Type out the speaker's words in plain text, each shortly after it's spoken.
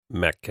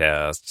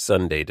MacCast,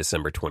 Sunday,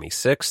 December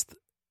 26th,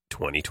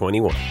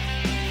 2021.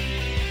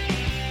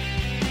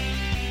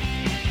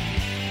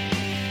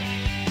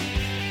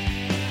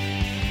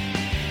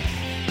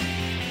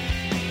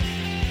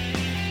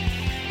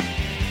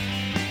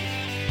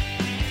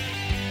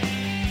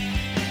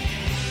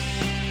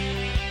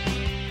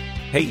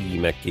 Hey,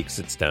 Mac Geeks,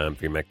 it's time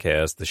for your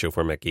MacCast, the show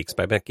for Mac Geeks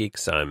by Mac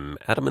Geeks. I'm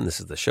Adam, and this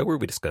is the show where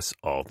we discuss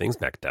all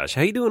things Macintosh.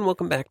 How you doing?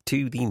 Welcome back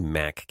to the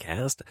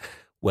MacCast.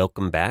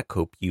 Welcome back.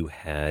 Hope you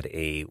had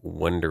a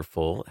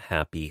wonderful,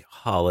 happy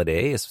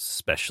holiday,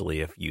 especially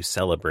if you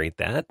celebrate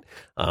that.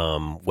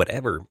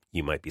 Whatever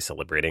you might be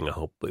celebrating, I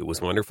hope it was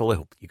wonderful. I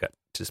hope you got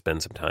to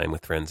spend some time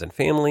with friends and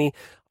family.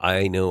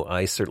 I know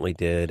I certainly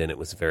did, and it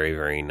was very,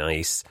 very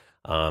nice.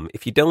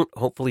 If you don't,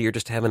 hopefully you're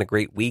just having a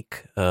great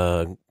week,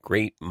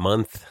 great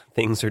month.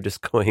 Things are just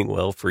going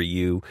well for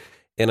you.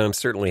 And I'm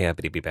certainly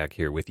happy to be back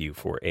here with you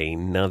for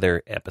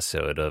another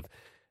episode of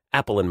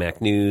Apple and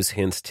Mac news,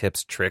 hints,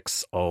 tips,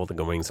 tricks, all the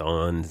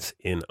goings-ons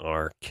in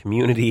our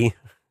community.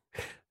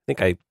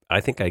 I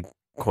think I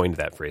coined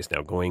that phrase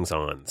now,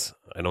 goings-ons.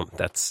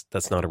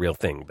 That's not a real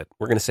thing, but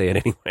we're going to say it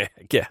anyway,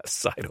 I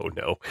guess. I don't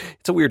know.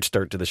 It's a weird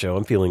start to the show.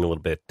 I'm feeling a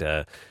little bit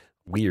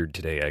weird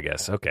today, I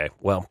guess. Okay,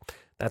 well,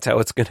 that's how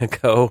it's going to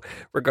go.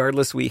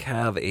 Regardless, we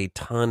have a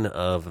ton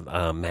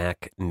of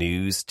Mac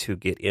news to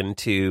get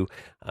into,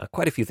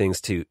 quite a few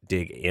things to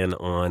dig in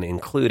on,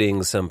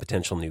 including some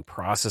potential new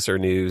processor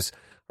news.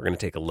 We're going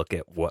to take a look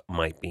at what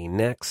might be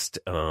next.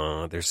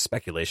 There's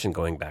speculation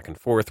going back and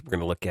forth. We're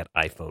going to look at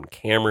iPhone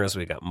cameras.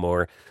 We got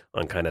more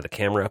on kind of the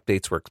camera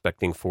updates we're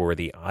expecting for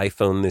the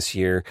iPhone this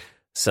year.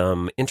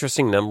 Some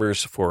interesting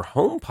numbers for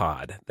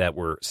HomePod that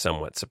were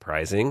somewhat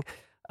surprising.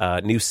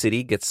 New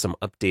City gets some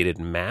updated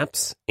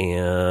maps,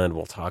 and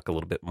we'll talk a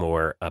little bit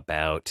more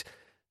about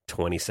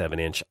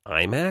 27-inch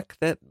iMac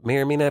that may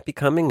or may not be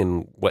coming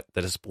and what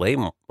the display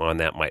on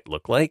that might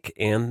look like.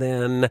 And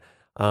then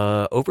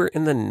over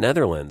in the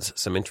Netherlands,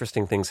 some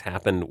interesting things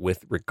happened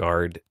with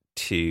regard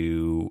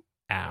to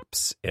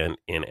apps and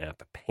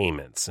in-app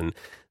payments. And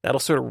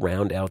that'll sort of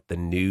round out the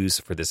news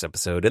for this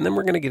episode. And then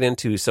we're going to get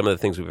into some of the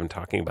things we've been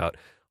talking about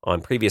on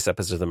previous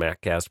episodes of the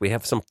MacCast. We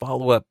have some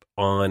follow-up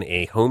on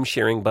a home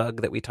sharing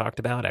bug that we talked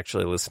about.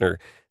 Actually, a listener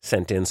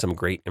sent in some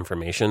great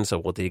information, so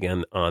we'll dig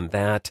in on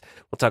that.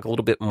 We'll talk a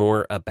little bit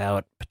more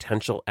about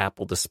potential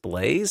Apple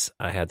displays.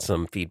 I had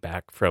some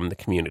feedback from the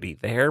community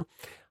there.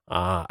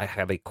 I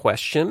have a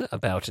question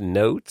about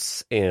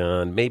notes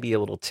and maybe a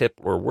little tip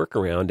or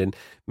workaround, and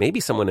maybe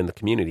someone in the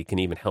community can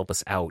even help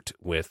us out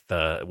with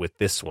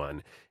this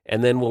one.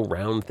 And then we'll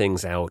round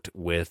things out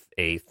with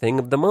a thing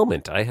of the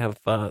moment. I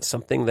have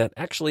something that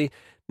actually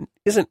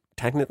isn't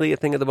technically a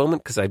thing of the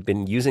moment because I've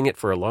been using it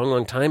for a long,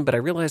 long time, but I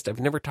realized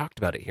I've never talked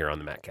about it here on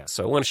the MacCast.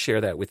 So I want to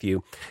share that with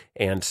you.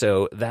 And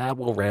so that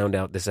will round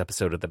out this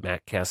episode of the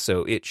MacCast.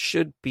 So it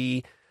should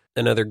be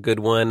another good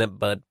one.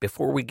 But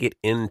before we get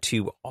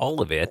into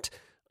all of it,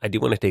 I do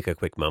want to take a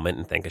quick moment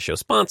and thank a show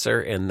sponsor,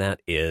 and that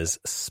is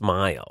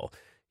Smile.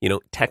 You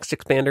know, Text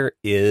Expander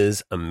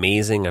is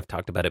amazing. I've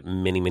talked about it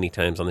many, many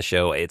times on the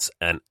show. It's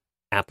an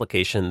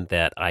application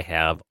that I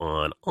have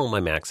on all my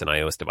Macs and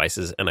iOS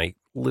devices, and I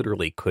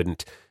literally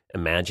couldn't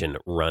imagine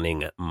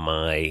running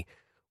my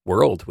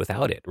world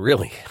without it.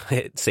 Really,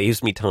 it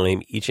saves me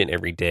time each and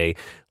every day,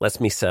 lets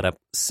me set up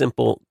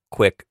simple,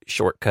 quick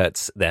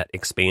shortcuts that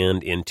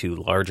expand into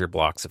larger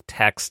blocks of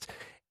text,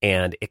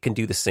 and it can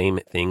do the same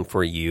thing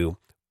for you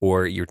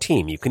or your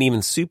team. You can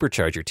even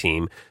supercharge your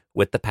team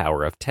with the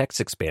power of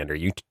Text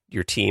Expander.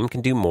 Your team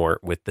can do more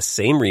with the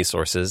same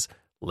resources,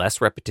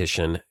 less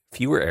repetition,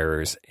 fewer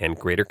errors, and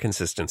greater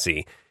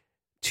consistency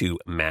to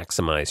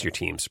maximize your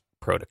team's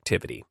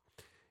productivity.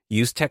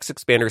 Use Text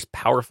Expander's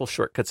powerful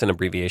shortcuts and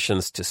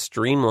abbreviations to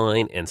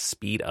streamline and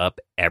speed up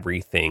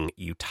everything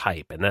you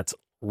type. And that's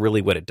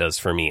really what it does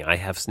for me. I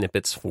have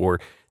snippets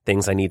for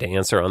things I need to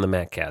answer on the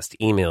MacCast,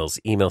 emails,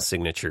 email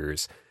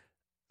signatures,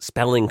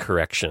 spelling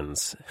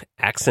corrections,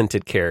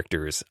 accented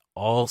characters,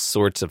 all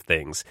sorts of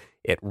things.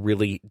 It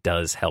really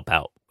does help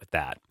out with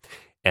that.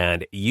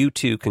 And you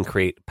too can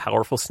create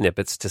powerful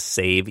snippets to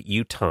save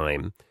you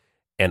time,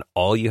 and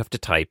all you have to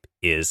type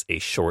is a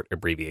short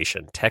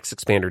abbreviation. Text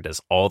Expander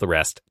does all the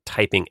rest,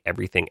 typing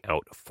everything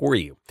out for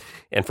you.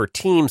 And for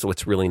teams,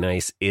 what's really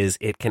nice is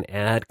it can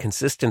add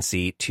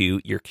consistency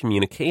to your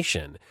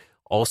communication,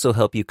 also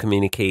help you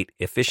communicate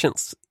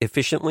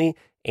efficiently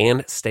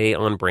and stay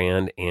on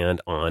brand and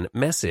on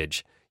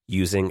message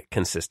using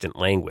consistent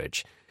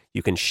language.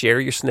 You can share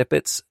your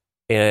snippets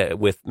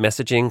with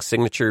messaging,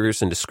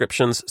 signatures, and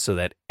descriptions so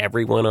that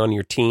everyone on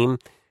your team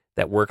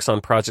that works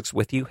on projects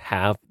with you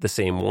have the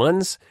same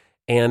ones.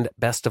 And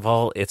best of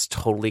all, it's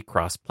totally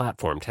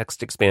cross-platform. Text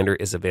Expander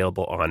is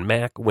available on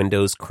Mac,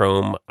 Windows,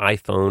 Chrome,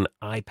 iPhone,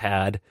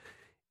 iPad.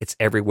 It's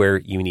everywhere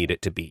you need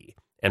it to be.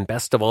 And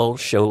best of all,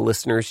 show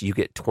listeners, you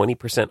get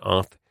 20%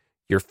 off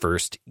your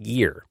first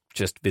year.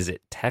 Just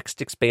visit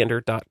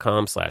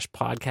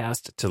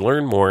textexpander.com/podcast to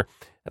learn more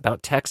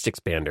about Text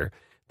Expander.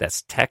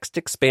 That's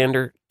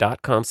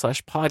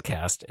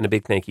textexpander.com/podcast. And a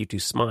big thank you to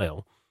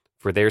Smile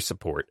for their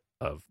support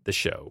of the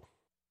show.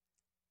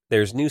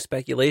 there's new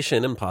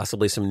speculation and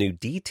possibly some new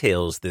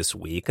details this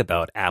week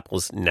about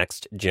Apple's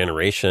next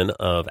generation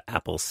of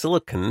Apple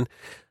Silicon.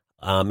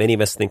 Many of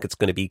us think it's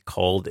going to be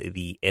called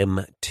the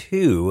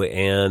M2,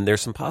 and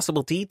there's some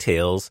possible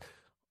details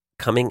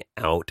coming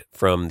out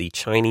from the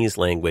Chinese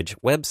language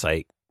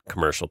website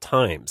Commercial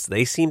Times.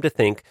 They seem to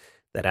think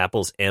that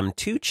Apple's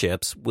M2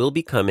 chips will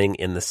be coming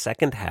in the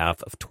second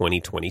half of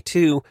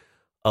 2022,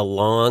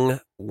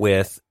 along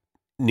with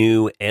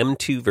new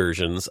M2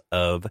 versions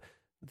of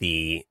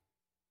the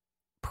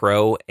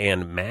Pro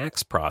and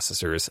Max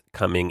processors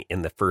coming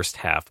in the first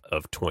half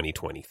of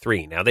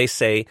 2023. Now, they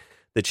say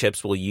the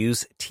chips will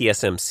use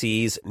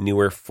TSMC's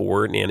newer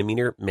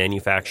 4-nanometer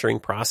manufacturing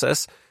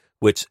process,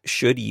 which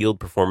should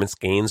yield performance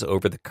gains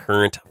over the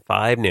current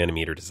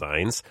 5-nanometer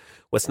designs.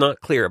 What's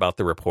not clear about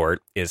the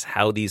report is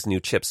how these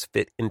new chips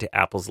fit into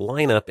Apple's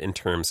lineup in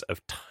terms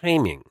of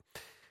timing.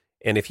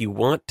 And if you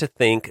want to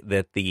think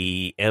that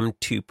the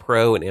M2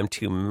 Pro and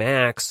M2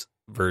 Max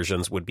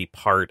versions would be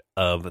part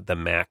of the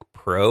Mac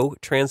Pro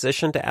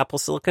transition to Apple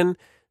Silicon,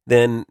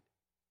 then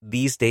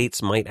these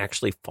dates might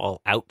actually fall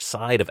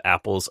outside of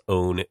Apple's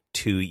own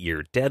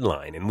 2-year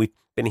deadline. And we've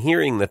been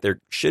hearing that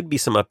there should be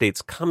some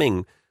updates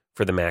coming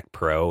for the Mac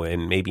Pro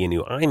and maybe a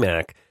new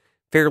iMac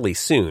fairly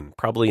soon,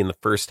 probably in the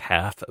first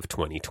half of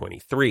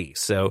 2023.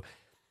 So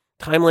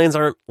timelines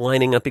aren't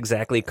lining up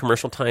exactly.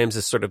 Commercial Times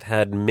has sort of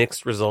had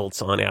mixed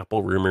results on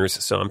Apple rumors,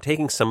 so I'm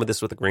taking some of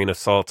this with a grain of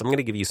salt. I'm going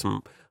to give you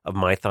some of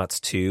my thoughts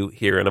too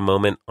here in a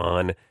moment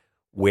on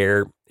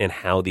where and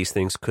how these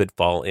things could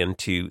fall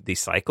into the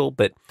cycle.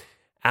 But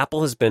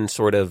Apple has been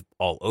sort of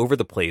all over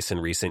the place in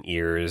recent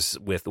years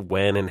with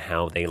when and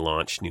how they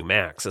launch new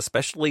Macs,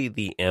 especially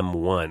the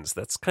M1s.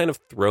 That's kind of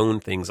thrown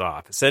things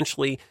off.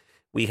 Essentially,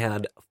 we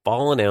had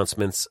fall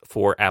announcements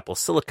for Apple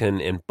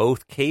Silicon in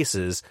both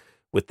cases,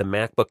 with the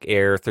MacBook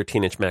Air,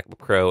 13-inch MacBook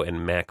Pro,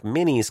 and Mac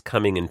Minis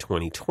coming in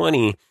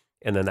 2020.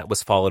 And then that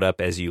was followed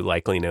up, as you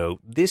likely know,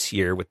 this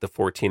year with the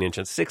 14-inch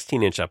and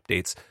 16-inch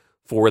updates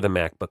for the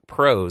MacBook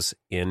Pros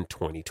in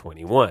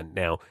 2021.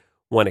 Now,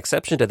 one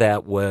exception to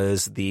that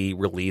was the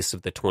release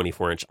of the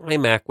 24-inch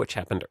iMac, which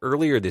happened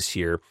earlier this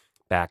year,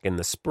 back in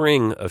the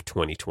spring of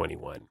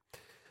 2021.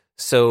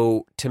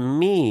 So to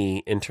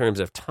me, in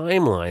terms of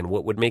timeline,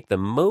 what would make the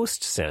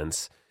most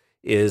sense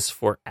is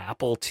for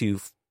Apple to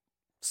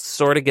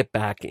sort of get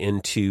back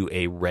into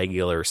a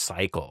regular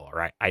cycle,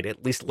 or I'd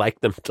at least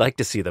like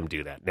to see them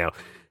do that. Now,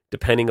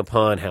 depending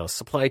upon how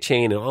supply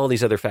chain and all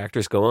these other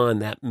factors go on,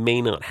 that may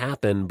not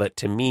happen, but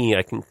to me,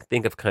 I can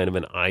think of kind of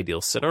an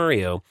ideal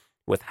scenario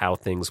with how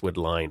things would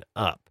line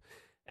up.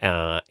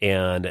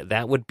 And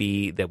that would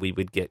be that we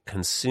would get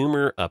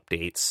consumer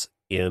updates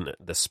in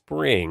the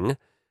spring,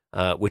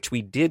 which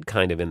we did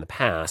kind of in the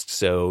past.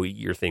 So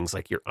your things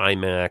like your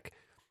iMac,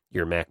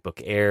 your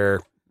MacBook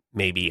Air,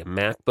 maybe a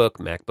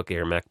MacBook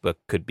Air, MacBook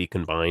could be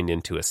combined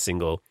into a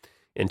single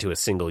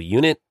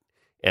unit.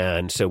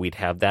 And so we'd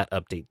have that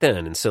update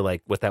then. And so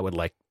like what that would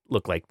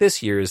look like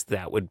this year is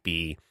that would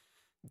be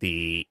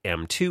the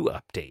M2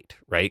 update,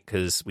 right?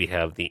 Because we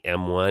have the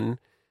M1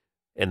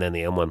 and then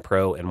the M1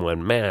 Pro and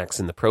M1 Max,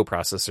 and the Pro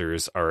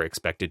processors are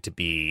expected to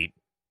be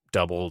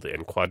doubled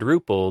and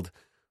quadrupled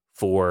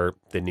for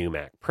the new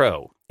Mac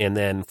Pro. And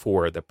then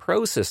for the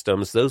Pro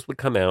systems, those would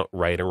come out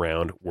right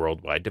around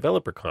Worldwide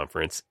Developer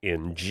Conference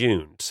in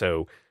June.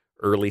 So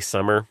early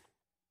summer,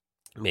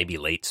 maybe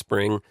late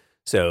spring.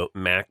 So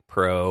Mac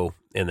Pro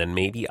and then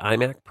maybe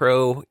iMac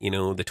Pro. You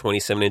know, the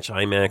 27-inch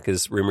iMac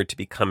is rumored to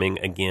be coming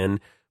again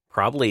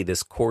probably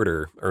this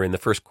quarter, or in the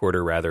first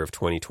quarter rather, of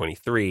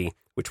 2023,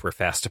 which we're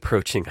fast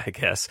approaching, I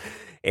guess.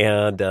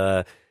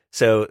 And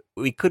so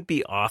we could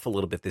be off a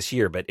little bit this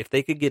year, but if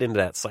they could get into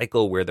that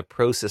cycle where the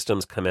Pro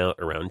systems come out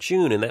around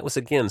June, and that was,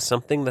 again,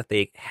 something that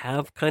they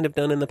have kind of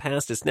done in the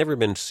past. It's never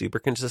been super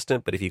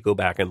consistent, but if you go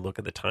back and look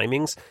at the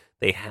timings,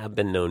 they have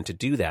been known to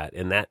do that.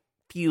 And that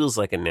feels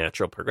like a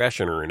natural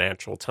progression or a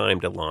natural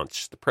time to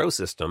launch the Pro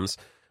systems,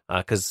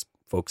 because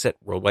folks at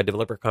Worldwide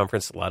Developer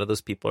Conference, a lot of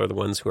those people are the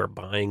ones who are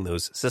buying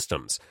those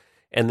systems.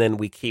 And then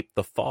we keep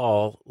the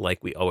fall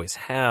like we always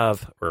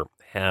have, or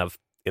have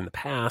in the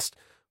past,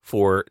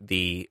 for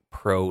the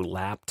Pro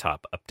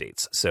laptop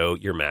updates. So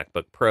your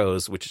MacBook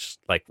Pros, which is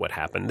like what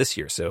happened this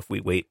year. So if we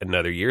wait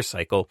another year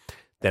cycle,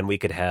 then we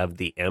could have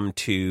the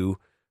M2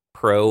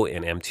 Pro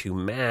and M2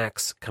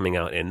 Max coming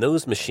out in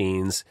those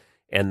machines.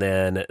 And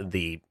then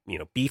the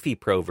beefy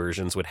Pro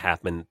versions would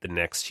happen the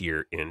next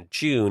year in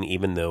June,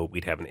 even though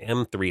we'd have an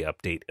M3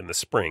 update in the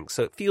spring.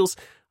 So it feels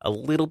a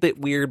little bit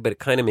weird, but it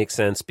kind of makes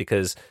sense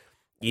because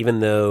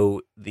even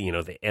though the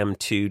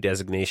M2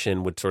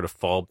 designation would sort of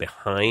fall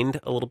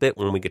behind a little bit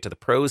when we get to the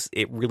Pros,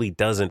 it really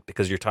doesn't,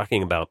 because you're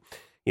talking about,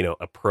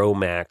 a Pro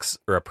Max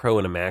or a Pro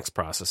and a Max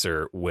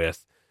processor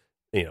with,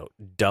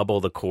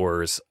 double the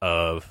cores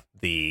of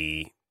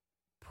the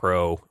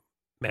Pro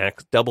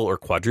Max, double or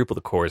quadruple the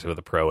cores of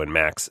the Pro and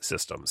Max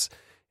systems,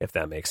 if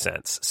that makes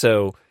sense.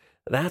 So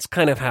that's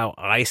kind of how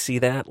I see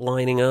that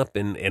lining up,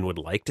 and would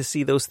like to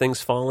see those things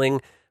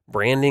falling.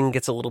 Branding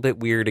gets a little bit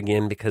weird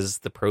again because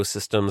the Pro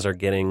systems are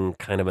getting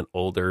kind of an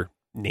older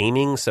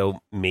naming,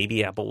 so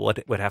maybe Apple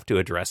would have to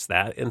address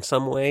that in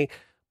some way.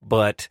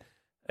 But,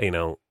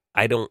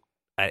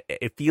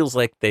 it feels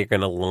like they're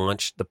going to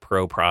launch the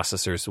Pro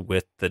processors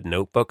with the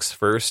notebooks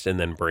first and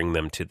then bring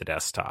them to the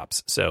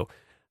desktops. So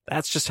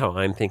that's just how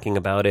I'm thinking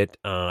about it.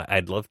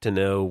 I'd love to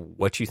know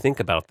what you think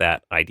about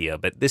that idea.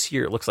 But this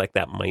year, it looks like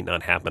that might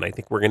not happen. I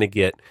think we're going to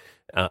get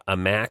a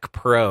Mac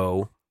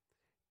Pro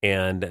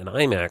and an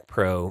iMac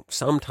Pro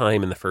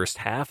sometime in the first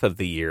half of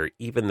the year,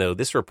 even though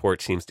this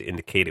report seems to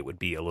indicate it would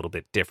be a little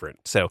bit different.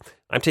 So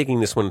I'm taking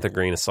this one with a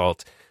grain of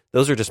salt.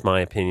 Those are just my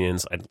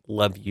opinions. I'd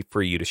love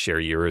for you to share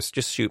yours.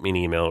 Just shoot me an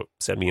email,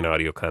 send me an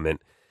audio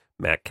comment,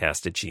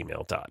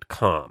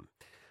 maccast@gmail.com.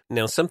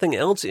 Now, something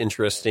else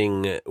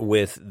interesting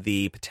with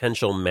the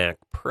potential Mac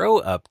Pro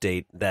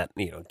update that,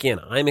 again,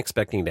 I'm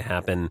expecting to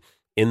happen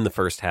in the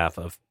first half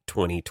of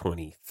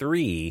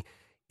 2023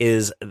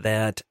 is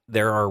that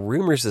there are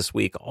rumors this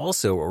week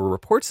also, or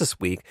reports this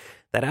week,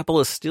 that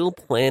Apple is still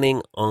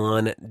planning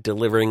on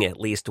delivering at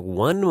least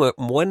one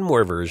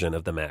more version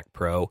of the Mac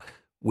Pro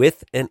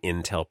with an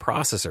Intel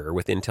processor,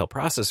 with Intel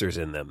processors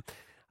in them.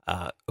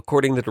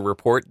 According to the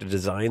report, the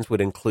designs would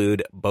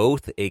include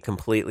both a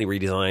completely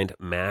redesigned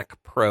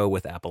Mac Pro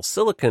with Apple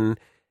Silicon,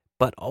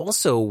 but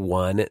also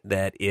one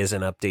that is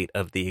an update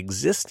of the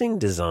existing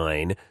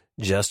design,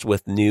 just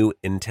with new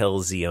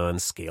Intel Xeon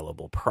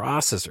scalable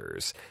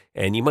processors.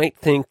 And you might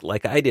think,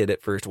 like I did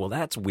at first, well,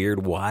 that's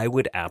weird. Why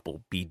would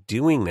Apple be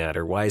doing that?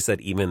 Or why is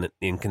that even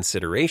in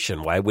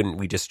consideration? Why wouldn't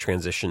we just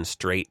transition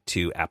straight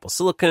to Apple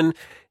Silicon?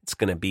 It's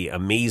going to be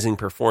amazing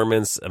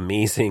performance,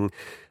 amazing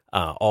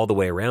all the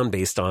way around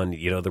based on,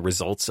 the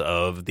results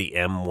of the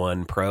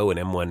M1 Pro and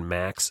M1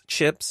 Max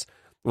chips.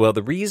 Well,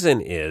 the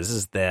reason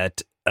is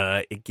that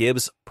it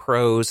gives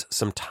pros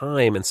some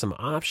time and some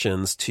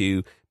options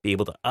to be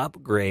able to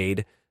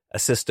upgrade a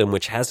system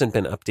which hasn't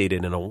been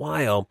updated in a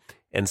while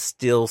and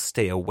still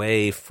stay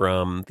away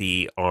from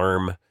the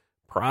ARM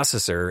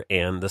processor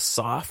and the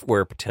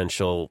software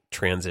potential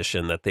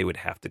transition that they would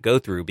have to go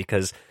through,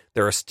 because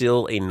there are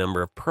still a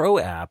number of Pro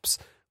apps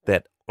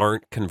that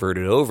aren't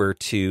converted over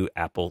to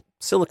Apple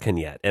Silicon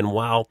yet. And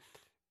while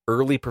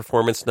early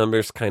performance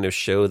numbers kind of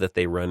show that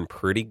they run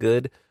pretty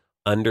good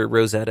under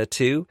Rosetta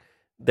 2,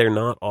 they're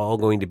not all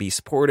going to be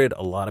supported.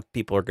 A lot of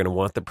people are going to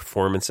want the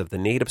performance of the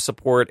native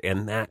support,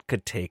 and that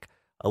could take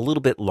a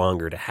little bit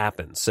longer to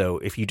happen. So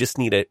if you just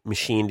need a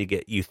machine to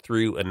get you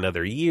through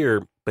another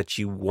year, but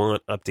you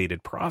want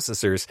updated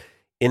processors,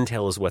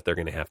 Intel is what they're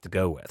going to have to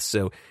go with.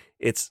 So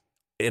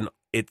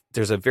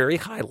there's a very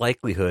high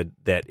likelihood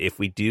that if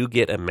we do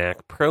get a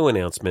Mac Pro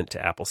announcement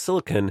to Apple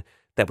Silicon,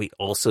 that we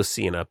also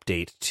see an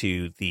update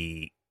to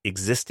the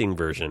existing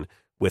version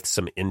with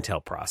some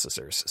Intel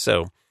processors.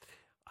 So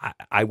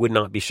I would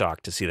not be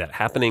shocked to see that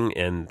happening,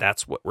 and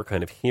that's what we're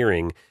kind of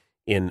hearing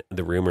in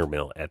the rumor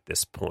mill at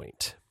this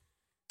point.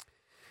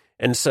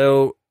 And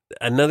so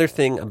another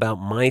thing about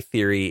my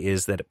theory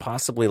is that it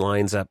possibly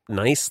lines up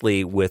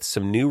nicely with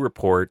some new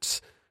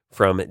reports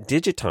from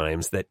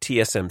Digitimes that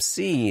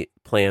TSMC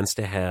plans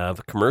to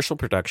have commercial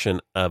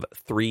production of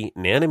 3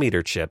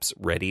 nanometer chips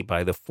ready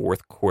by the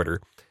fourth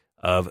quarter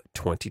of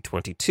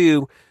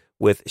 2022,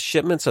 with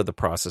shipments of the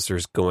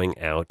processors going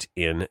out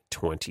in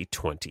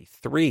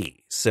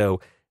 2023. So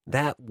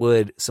that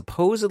would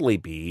supposedly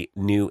be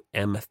new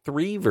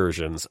M3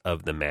 versions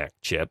of the Mac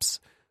chips,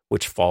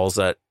 which falls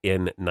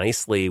in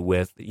nicely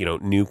with,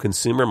 new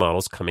consumer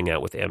models coming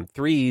out with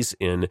M3s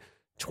in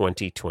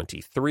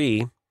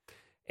 2023.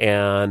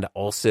 And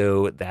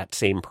also that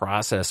same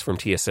process from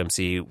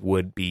TSMC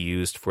would be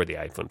used for the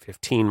iPhone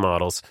 15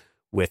 models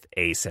with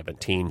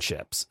A17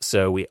 chips.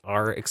 So we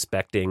are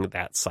expecting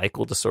that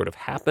cycle to sort of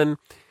happen.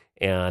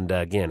 And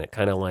again, it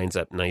kind of lines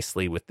up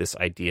nicely with this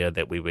idea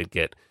that we would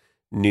get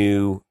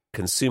new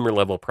consumer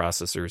level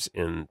processors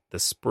in the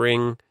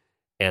spring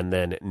and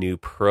then new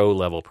pro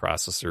level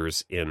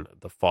processors in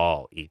the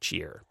fall each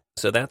year.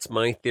 So that's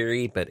my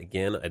theory, but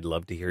again, I'd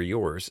love to hear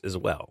yours as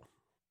well.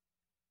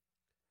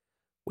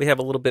 We have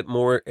a little bit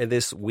more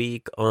this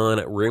week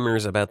on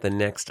rumors about the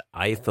next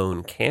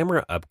iPhone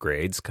camera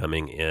upgrades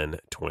coming in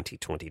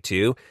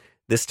 2022.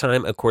 This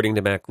time, according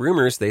to Mac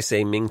Rumors, they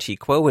say Ming-Chi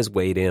Kuo has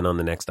weighed in on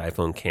the next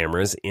iPhone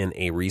cameras in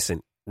a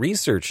recent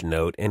research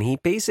note, and he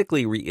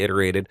basically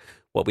reiterated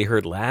what we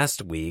heard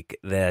last week,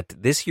 that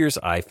this year's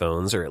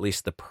iPhones, or at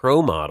least the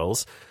Pro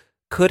models,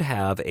 could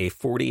have a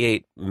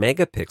 48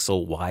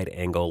 megapixel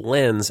wide-angle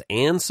lens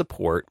and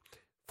support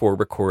for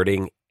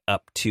recording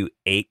up to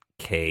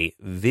 8K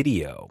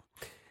video.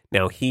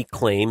 Now, he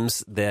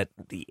claims that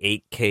the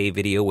 8K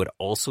video would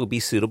also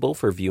be suitable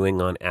for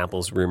viewing on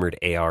Apple's rumored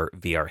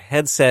AR/VR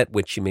headset,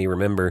 which you may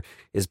remember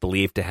is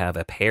believed to have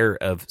a pair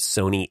of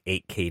Sony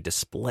 8K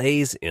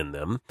displays in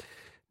them.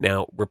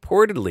 Now,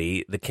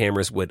 reportedly, the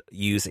cameras would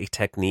use a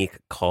technique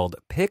called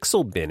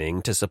pixel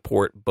binning to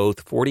support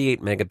both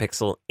 48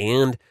 megapixel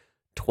and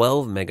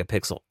 12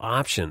 megapixel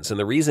options. And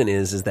the reason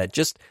is that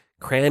just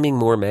cramming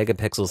more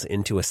megapixels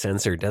into a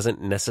sensor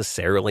doesn't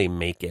necessarily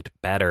make it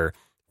better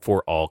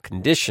for all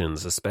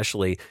conditions,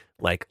 especially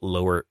like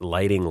lower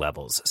lighting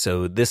levels.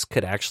 So this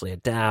could actually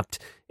adapt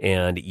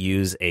and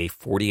use a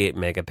 48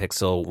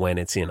 megapixel when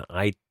it's in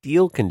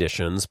ideal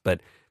conditions,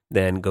 but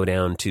then go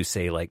down to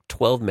say like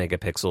 12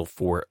 megapixel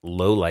for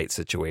low light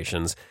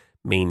situations,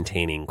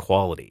 maintaining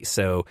quality.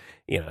 So,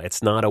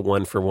 it's not a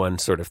one for one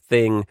sort of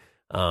thing.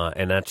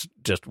 And that's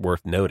just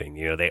worth noting.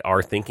 They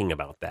are thinking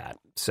about that.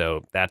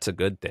 So that's a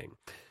good thing.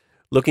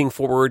 Looking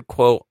forward,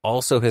 Kuo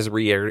also has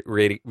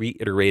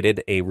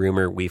reiterated a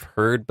rumor we've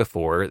heard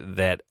before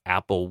that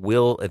Apple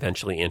will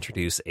eventually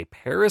introduce a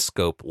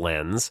periscope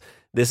lens.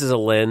 This is a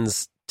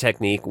lens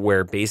technique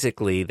where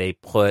basically they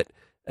put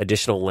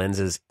additional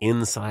lenses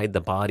inside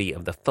the body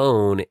of the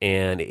phone,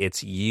 and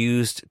it's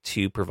used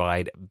to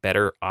provide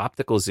better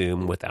optical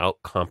zoom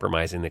without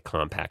compromising the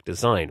compact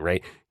design,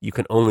 right? You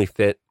can only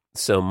fit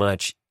so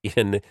much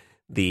in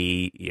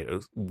the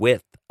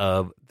width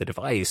of the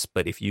device,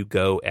 but if you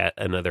go at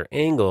another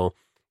angle,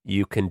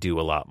 you can do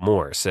a lot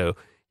more. So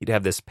you'd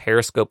have this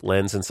periscope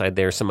lens inside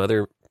there. Some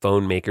other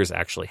phone makers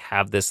actually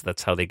have this.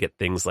 That's how they get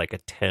things like a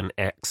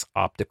 10x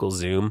optical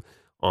zoom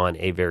on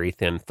a very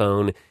thin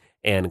phone.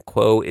 And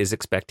Kuo is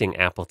expecting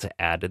Apple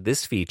to add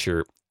this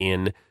feature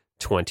in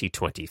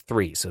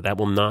 2023. So that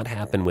will not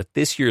happen with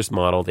this year's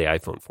model, the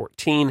iPhone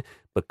 14,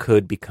 but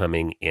could be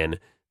coming in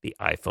the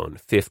iPhone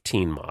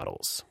 15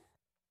 models.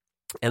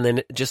 And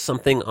then just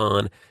something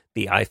on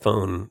the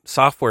iPhone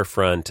software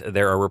front,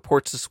 there are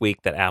reports this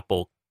week that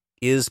Apple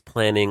is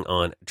planning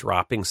on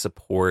dropping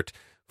support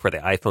for the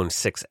iPhone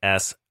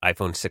 6S,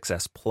 iPhone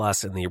 6S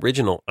Plus, and the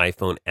original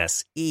iPhone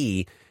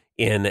SE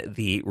in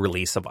the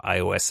release of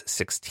iOS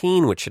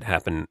 16, which should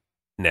happen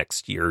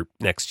next year.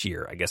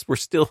 I guess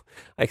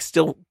I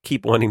still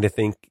keep wanting to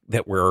think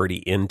that we're already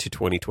into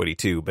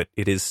 2022, but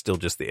it is still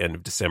just the end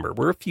of December.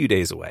 We're a few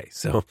days away,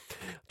 so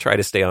try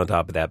to stay on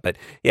top of that. But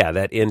yeah,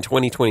 that in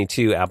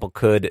 2022, Apple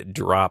could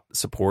drop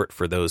support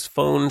for those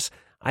phones.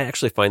 I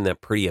actually find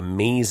that pretty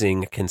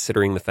amazing,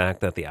 considering the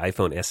fact that the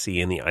iPhone SE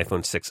and the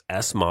iPhone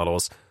 6S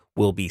models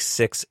will be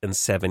 6 and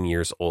 7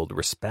 years old,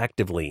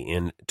 respectively,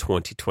 in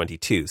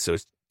 2022. So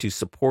to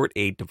support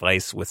a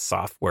device with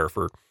software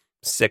for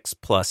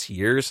 6+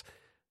 years,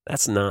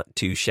 that's not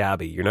too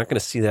shabby. You're not going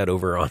to see that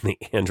over on the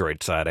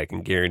Android side. I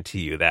can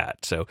guarantee you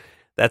that. So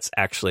that's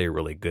actually a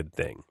really good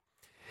thing.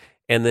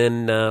 And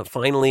then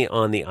finally,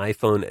 on the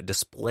iPhone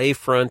display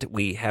front,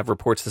 we have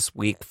reports this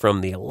week from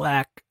the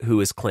Elec,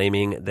 who is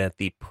claiming that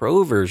the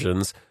Pro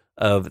versions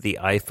of the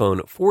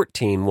iPhone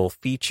 14 will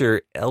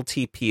feature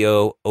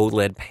LTPO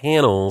OLED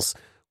panels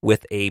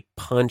with a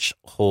punch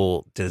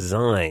hole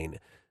design,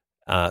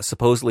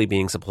 supposedly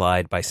being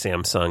supplied by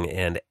Samsung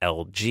and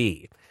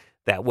LG.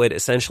 That would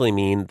essentially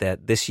mean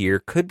that this year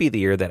could be the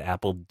year that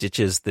Apple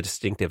ditches the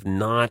distinctive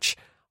notch,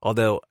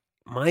 although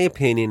my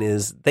opinion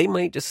is they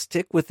might just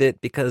stick with it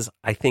because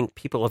I think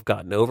people have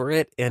gotten over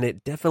it, and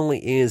it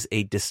definitely is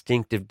a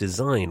distinctive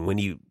design. When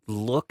you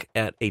look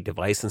at a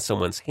device in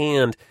someone's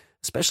hand,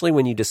 especially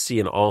when you just see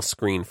an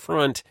all-screen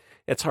front,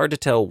 it's hard to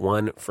tell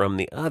one from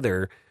the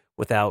other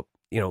without,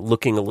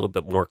 looking a little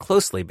bit more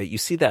closely. But you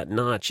see that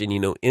notch and you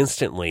know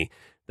instantly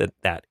that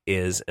that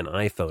is an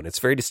iPhone. It's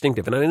very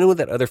distinctive. And I know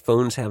that other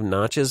phones have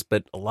notches,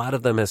 but a lot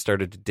of them have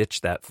started to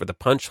ditch that for the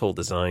punch hole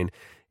design.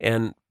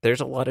 And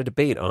there's a lot of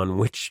debate on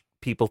which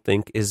people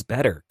think is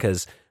better,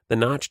 because the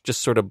notch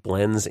just sort of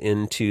blends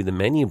into the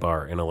menu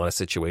bar in a lot of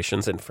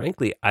situations. And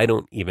frankly, I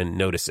don't even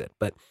notice it.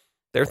 But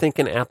they're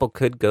thinking Apple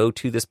could go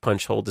to this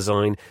punch hole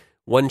design.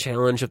 One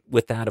challenge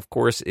with that, of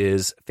course,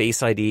 is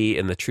Face ID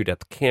and the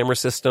TrueDepth camera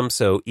system.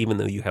 So even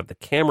though you have the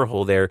camera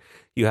hole there,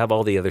 you have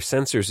all the other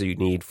sensors that you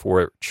need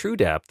for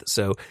TrueDepth.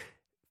 So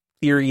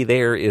theory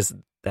there is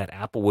that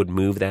Apple would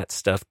move that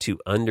stuff to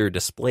under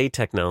display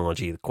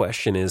technology. The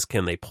question is,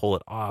 can they pull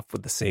it off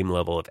with the same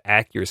level of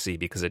accuracy?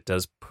 Because it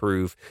does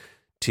prove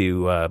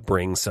to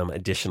bring some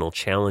additional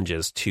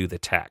challenges to the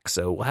tech.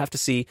 So we'll have to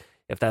see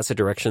if that's a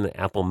direction that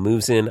Apple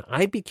moves in.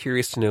 I'd be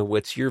curious to know,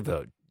 what's your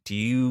vote? Do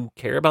you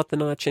care about the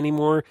notch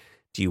anymore?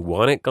 Do you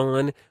want it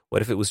gone?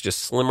 What if it was just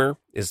slimmer?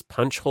 Is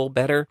punch hole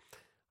better?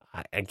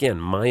 Again,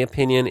 my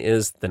opinion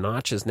is the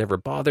notch has never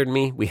bothered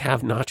me. We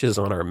have notches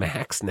on our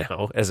Macs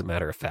now, as a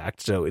matter of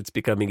fact, so it's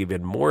becoming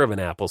even more of an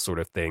Apple sort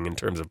of thing in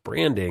terms of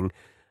branding.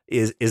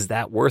 Is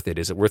that worth it?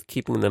 Is it worth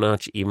keeping the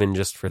notch even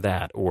just for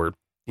that? Or,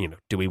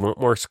 do we want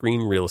more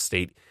screen real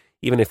estate,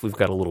 even if we've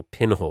got a little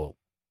pinhole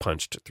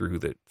punched through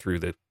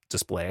the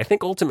display? I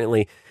think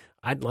ultimately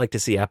I'd like to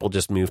see Apple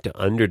just move to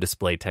under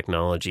display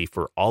technology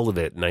for all of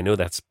it. And I know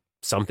that's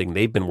something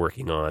they've been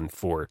working on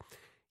for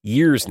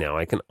years now.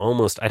 I'd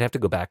have to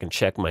go back and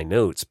check my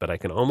notes, but I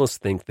can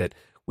almost think that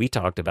we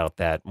talked about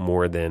that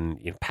more than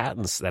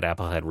patents that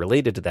Apple had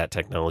related to that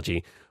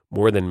technology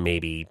more than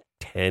maybe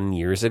 10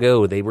 years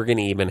ago. They were going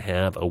to even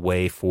have a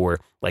way for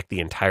like the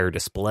entire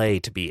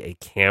display to be a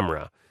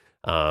camera.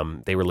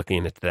 They were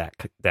looking into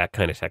that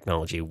kind of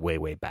technology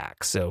way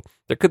back. So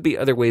there could be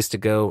other ways to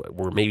go.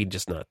 We're maybe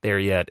just not there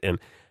yet. And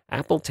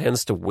Apple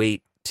tends to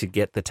wait to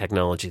get the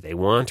technology they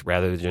want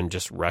rather than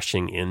just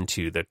rushing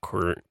into the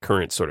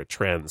current sort of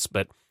trends.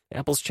 But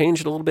Apple's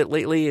changed a little bit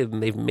lately,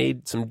 and they've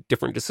made some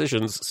different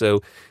decisions,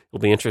 so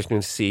it'll be interesting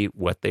to see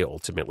what they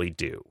ultimately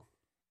do.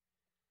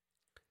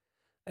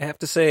 I have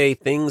to say,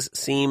 things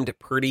seemed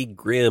pretty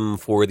grim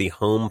for the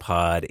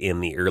HomePod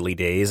in the early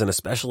days, and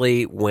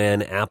especially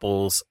when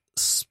Apple's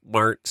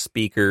smart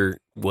speaker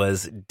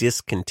was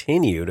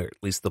discontinued, or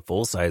at least the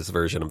full-size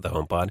version of the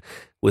HomePod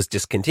was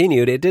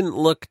discontinued. It didn't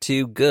look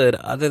too good,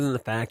 other than the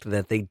fact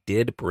that they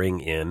did bring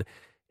in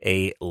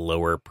a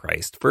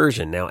lower-priced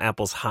version. Now,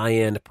 Apple's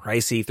high-end,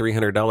 pricey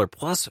 $300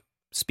 plus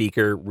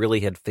speaker really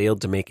had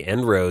failed to make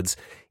inroads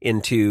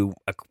into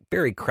a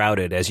very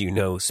crowded, as you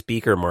know,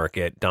 speaker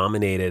market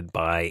dominated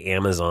by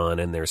Amazon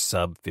and their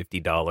sub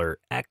 $50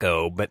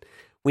 Echo. But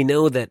we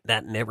know that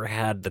that never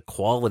had the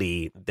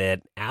quality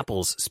that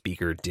Apple's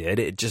speaker did.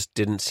 It just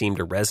didn't seem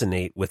to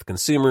resonate with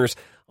consumers.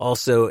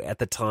 Also, at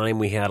the time,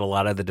 we had a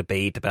lot of the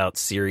debate about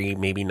Siri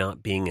maybe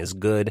not being as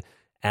good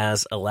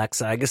as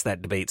Alexa. I guess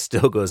that debate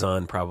still goes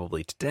on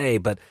probably today,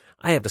 but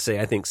I have to say,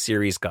 I think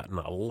Siri's gotten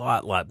a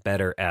lot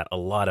better at a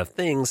lot of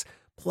things.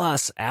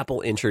 Plus,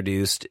 Apple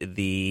introduced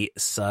the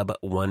sub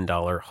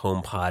 $1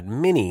 HomePod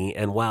Mini,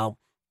 and while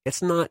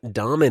it's not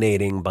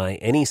dominating by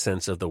any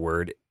sense of the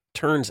word, it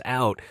turns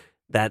out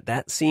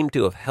that seemed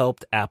to have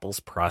helped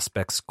Apple's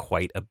prospects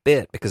quite a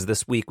bit, because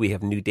this week we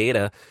have new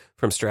data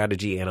from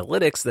Strategy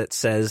Analytics that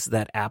says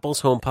that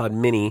Apple's HomePod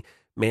Mini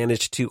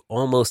managed to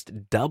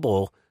almost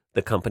double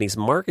the company's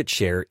market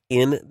share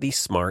in the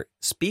smart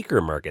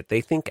speaker market.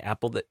 They think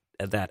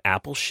that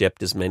Apple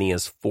shipped as many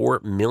as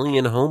 4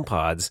 million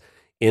HomePods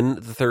in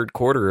the third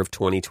quarter of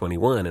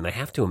 2021. And I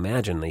have to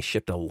imagine they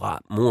shipped a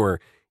lot more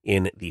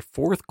in the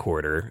fourth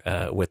quarter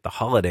with the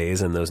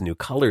holidays and those new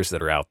colors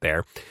that are out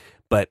there.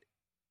 But,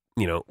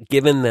 you know,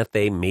 given that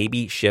they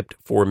maybe shipped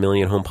 4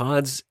 million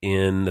HomePods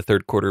in the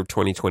third quarter of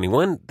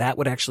 2021, that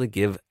would actually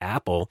give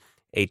Apple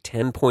a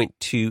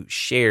 10.2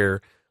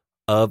 share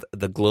of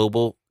the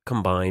global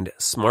combined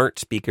smart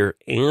speaker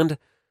and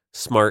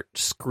smart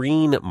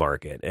screen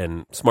market.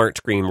 And smart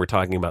screen, we're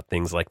talking about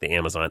things like the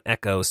Amazon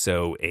Echo,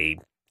 so a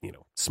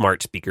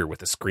smart speaker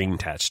with a screen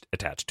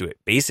attached to it,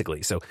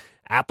 basically. So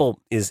Apple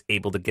is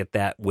able to get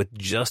that with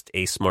just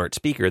a smart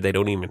speaker. They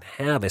don't even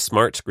have a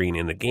smart screen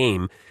in the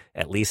game,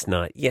 at least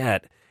not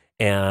yet.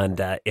 And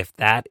if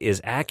that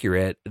is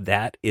accurate,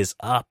 that is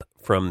up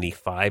from the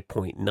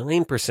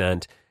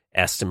 5.9%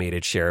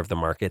 estimated share of the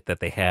market that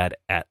they had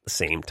at the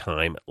same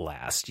time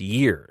last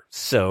year.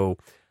 So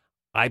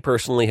I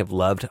personally have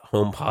loved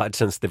HomePod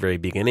since the very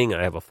beginning.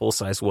 I have a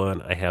full-size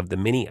one. I have the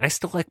mini. I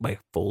still like my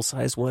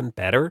full-size one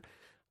better.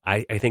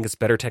 I think it's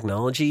better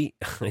technology.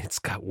 It's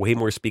got way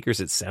more speakers.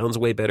 It sounds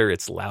way better.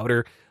 It's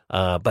louder,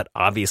 but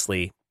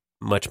obviously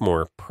much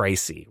more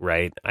pricey,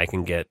 right? I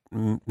can get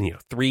 3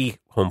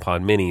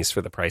 HomePod minis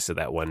for the price of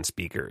that one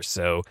speaker.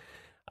 So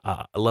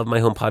I love my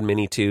HomePod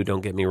mini too.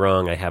 Don't get me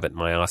wrong. I have it in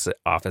my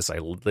office. I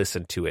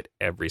listen to it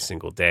every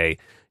single day.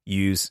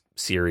 Use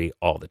Siri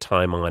all the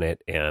time on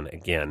it. And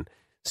again,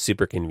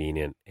 super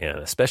convenient. And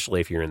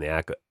especially if you're in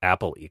the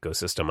Apple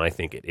ecosystem, I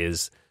think it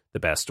is the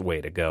best way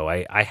to go.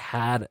 I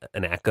had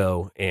an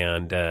Echo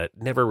and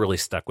never really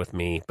stuck with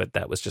me, but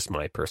that was just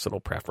my personal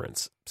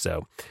preference.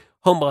 So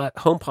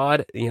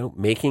HomePod,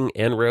 making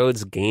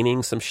inroads,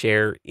 gaining some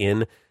share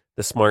in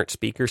the smart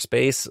speaker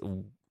space.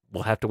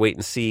 We'll have to wait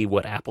and see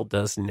what Apple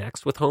does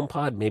next with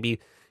HomePod.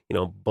 Maybe,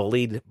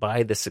 bullied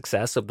by the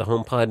success of the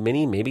HomePod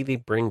Mini, maybe they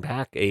bring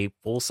back a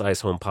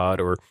full-size HomePod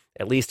or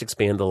at least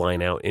expand the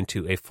line out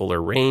into a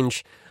fuller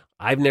range.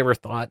 I've never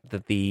thought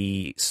that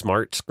the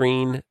smart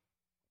screen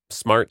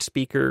smart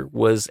speaker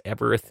was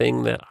ever a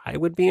thing that I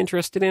would be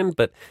interested in,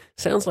 but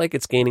sounds like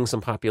it's gaining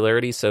some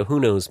popularity. So who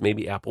knows?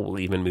 Maybe Apple will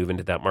even move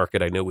into that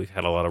market. I know we've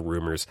had a lot of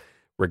rumors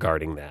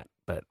regarding that,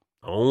 but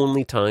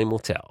only time will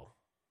tell.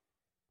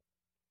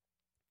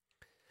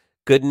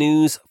 Good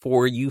news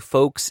for you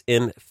folks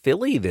in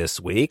Philly this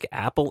week.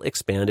 Apple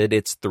expanded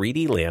its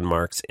 3D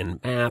landmarks in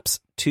Maps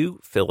to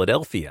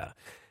Philadelphia.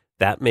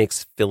 That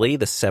makes Philly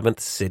the 7th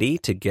city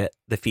to get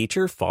the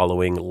feature,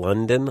 following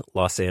London,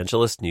 Los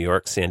Angeles, New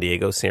York, San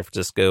Diego, San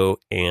Francisco,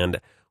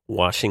 and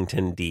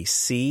Washington,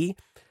 D.C.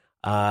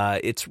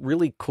 It's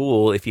really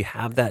cool. If you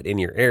have that in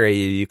your area,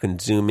 you can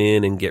zoom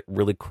in and get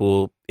really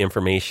cool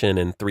information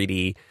and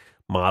 3D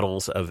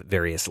models of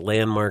various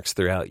landmarks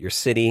throughout your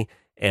city.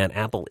 And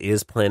Apple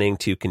is planning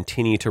to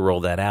continue to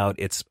roll that out.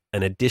 It's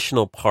an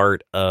additional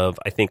part of,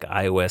 I think,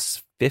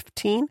 iOS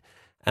 15.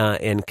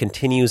 And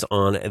continues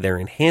on their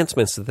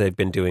enhancements that they've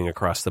been doing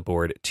across the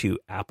board to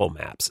Apple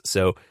Maps.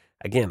 So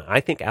again,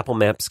 I think Apple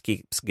Maps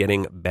keeps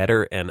getting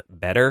better and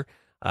better.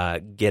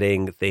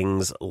 Getting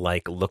things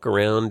like look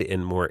around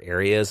in more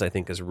areas, I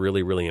think, is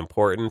really, really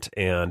important.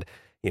 And,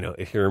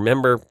 if you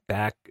remember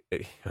back,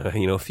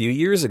 a few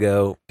years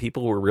ago,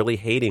 people were really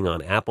hating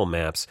on Apple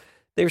Maps.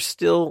 There's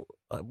still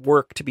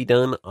work to be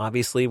done.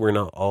 Obviously, we're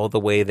not all the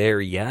way there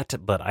yet,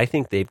 but I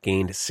think they've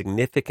gained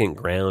significant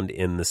ground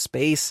in the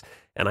space.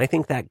 And I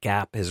think that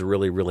gap has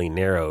really, really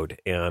narrowed.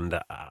 And,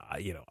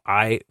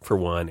 I, for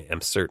one,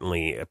 am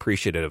certainly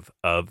appreciative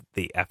of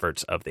the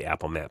efforts of the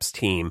Apple Maps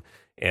team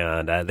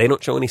And they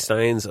don't show any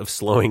signs of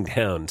slowing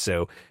down,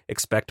 so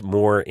expect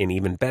more and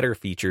even better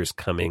features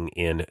coming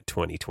in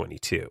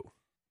 2022.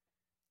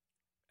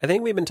 I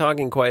think we've been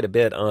talking quite a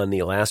bit on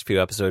the last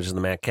few episodes of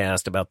the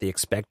MacCast about the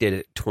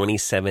expected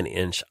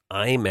 27-inch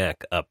iMac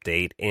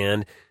update,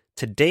 and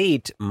to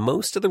date,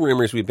 most of the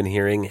rumors we've been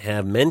hearing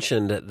have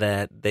mentioned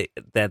that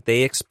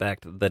they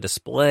expect the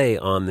display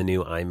on the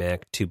new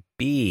iMac to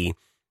be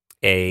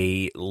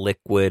a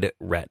liquid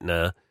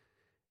retina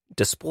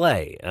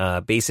display.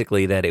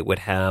 Basically, that it would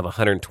have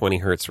 120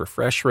 hertz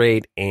refresh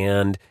rate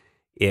and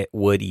it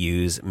would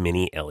use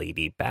mini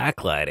LED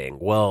backlighting.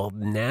 Well,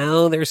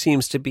 now there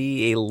seems to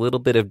be a little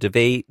bit of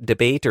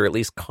debate, or at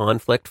least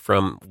conflict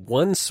from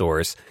one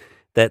source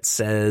that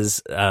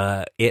says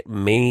it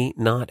may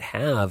not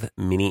have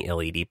mini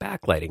LED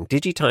backlighting.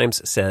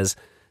 DigiTimes says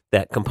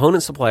that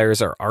component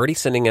suppliers are already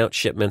sending out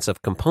shipments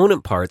of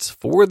component parts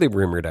for the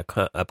rumored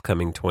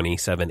upcoming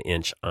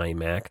 27-inch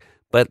iMac,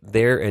 but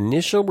their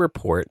initial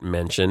report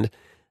mentioned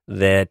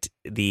that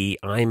the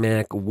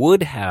iMac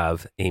would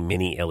have a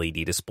mini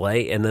LED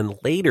display, and then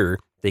later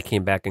they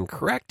came back and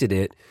corrected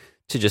it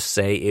to just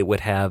say it would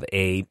have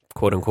a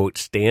quote-unquote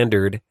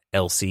standard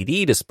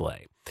LCD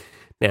display.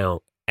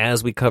 Now,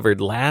 as we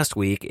covered last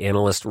week,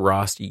 analyst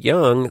Ross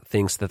Young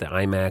thinks that the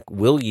iMac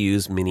will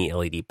use mini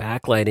LED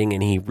backlighting,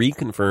 and he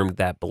reconfirmed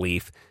that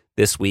belief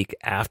this week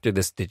after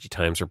this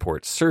DigiTimes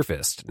report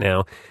surfaced.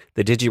 Now,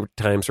 the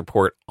DigiTimes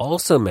report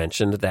also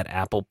mentioned that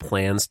Apple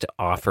plans to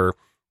offer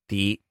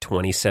the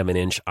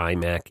 27-inch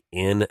iMac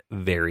in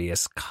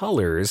various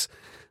colors,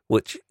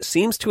 which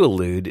seems to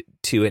allude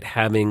to it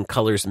having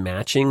colors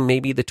matching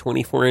maybe the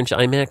 24-inch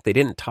iMac. They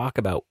didn't talk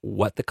about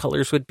what the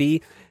colors would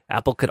be.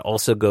 Apple could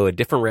also go a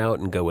different route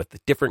and go with a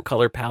different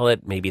color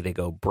palette. Maybe they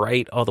go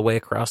bright all the way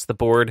across the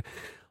board.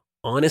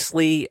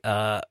 Honestly,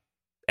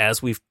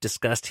 as we've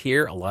discussed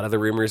here, a lot of the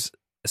rumors,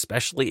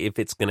 especially if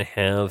it's going to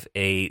have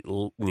a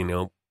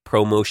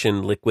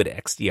ProMotion Liquid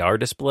XDR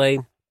display,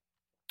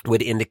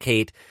 would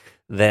indicate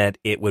that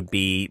it would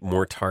be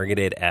more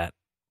targeted at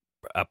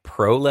a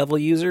pro level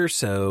user.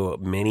 So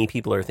many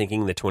people are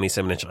thinking the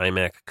 27-inch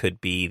iMac could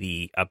be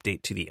the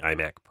update to the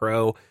iMac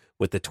Pro,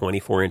 with the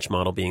 24-inch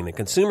model being the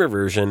consumer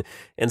version.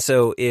 And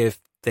so if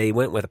they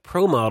went with a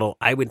Pro model,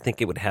 I would think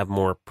it would have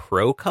more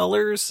Pro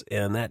colors,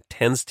 and that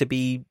tends to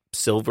be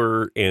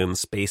silver and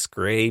space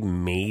gray,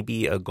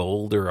 maybe a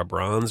gold or a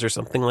bronze or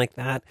something like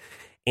that.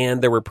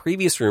 And there were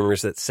previous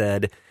rumors that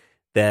said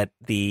that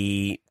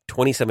the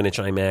 27-inch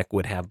iMac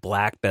would have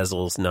black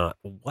bezels, not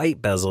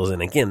white bezels.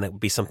 And again, that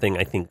would be something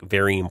I think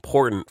very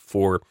important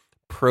for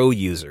Pro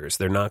users.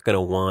 They're not going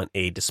to want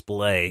a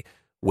display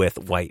with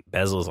white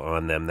bezels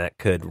on them. That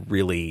could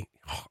really,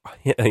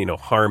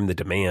 harm the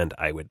demand,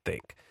 I would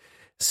think.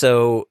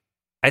 So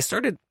I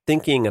started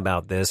thinking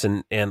about this,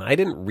 and I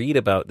didn't read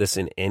about this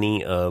in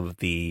any of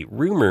the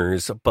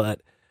rumors,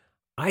 but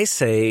I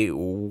say,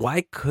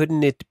 why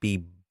couldn't it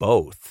be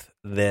both?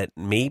 That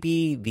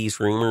maybe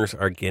these rumors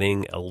are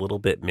getting a little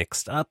bit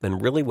mixed up,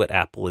 and really what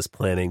Apple is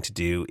planning to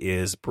do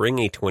is bring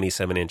a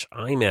 27-inch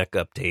iMac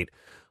update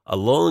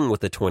along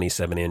with the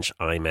 27-inch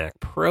iMac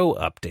Pro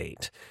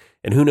update.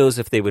 And who knows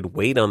if they would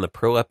wait on the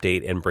Pro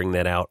update and bring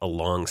that out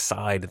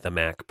alongside the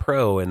Mac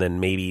Pro, and then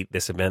maybe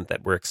this event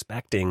that we're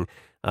expecting,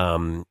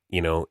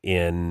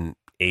 in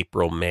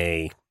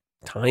April-May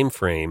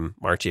timeframe,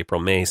 March,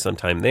 April, May,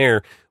 sometime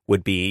there,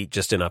 would be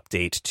just an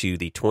update to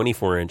the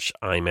 24-inch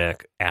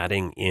iMac,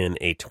 adding in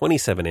a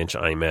 27-inch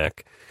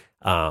iMac,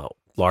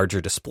 larger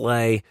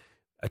display,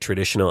 a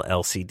traditional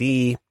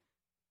LCD,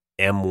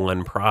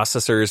 M1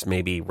 processors,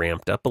 maybe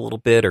ramped up a little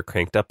bit or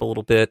cranked up a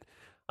little bit.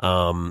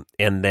 And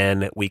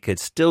then we could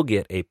still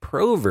get a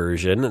Pro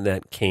version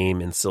that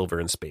came in silver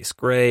and space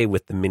gray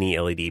with the mini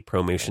LED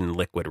ProMotion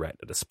Liquid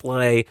Retina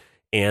display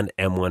and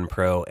M1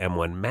 Pro,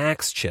 M1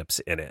 Max chips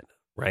in it,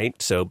 right?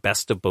 So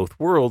best of both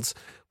worlds,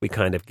 we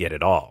kind of get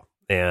it all.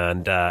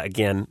 And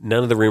again,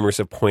 none of the rumors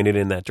have pointed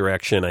in that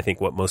direction. I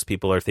think what most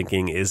people are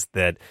thinking is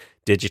that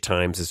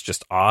DigiTimes is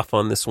just off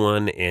on this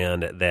one,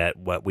 and that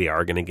what we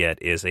are going to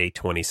get is a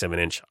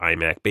 27-inch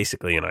iMac,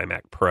 basically an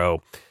iMac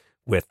Pro,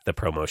 with the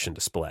ProMotion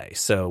display.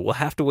 So we'll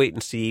have to wait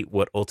and see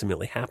what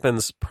ultimately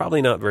happens.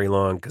 Probably not very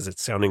long, because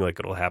it's sounding like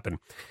it'll happen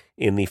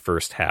in the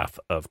first half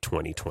of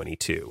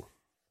 2022.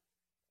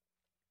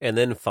 And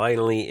then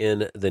finally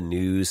in the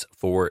news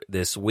for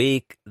this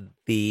week,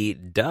 the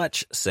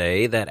Dutch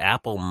say that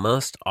Apple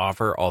must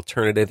offer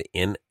alternative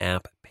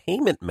in-app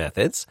payment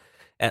methods,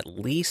 at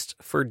least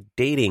for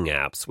dating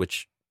apps,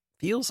 which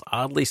feels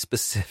oddly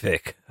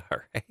specific. All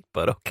right,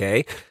 but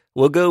okay.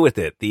 We'll go with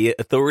it. The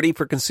Authority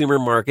for Consumer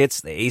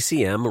Markets, the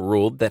ACM,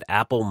 ruled that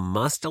Apple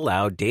must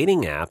allow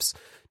dating apps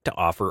to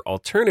offer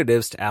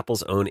alternatives to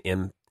Apple's own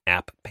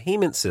in-app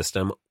payment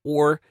system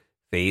or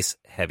face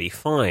heavy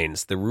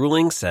fines. The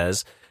ruling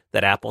says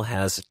that Apple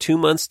has 2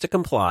 months to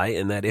comply,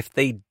 and that if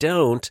they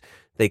don't,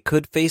 they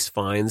could face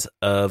fines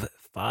of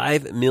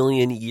 5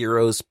 million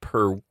euros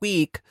per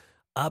week,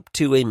 up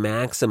to a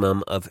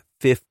maximum of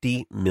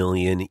 50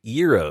 million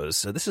euros.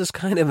 So this is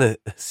kind of a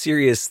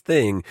serious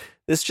thing.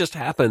 This just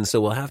happened,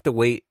 so we'll have to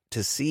wait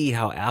to see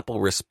how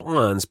Apple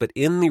responds. But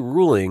in the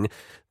ruling,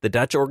 the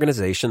Dutch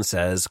organization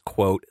says,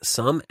 quote,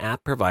 some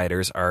app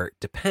providers are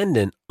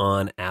dependent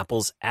on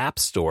Apple's App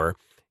Store,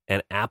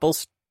 and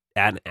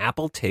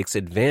Apple takes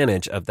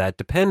advantage of that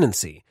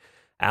dependency.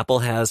 Apple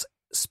has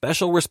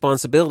special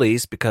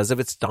responsibilities because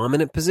of its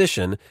dominant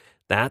position.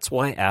 That's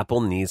why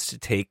Apple needs to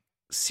take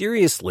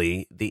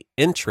seriously the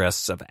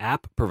interests of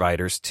app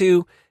providers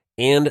too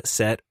and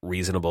set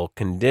reasonable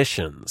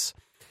conditions.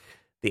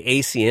 The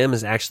ACM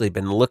has actually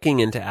been looking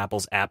into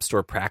Apple's App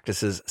Store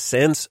practices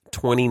since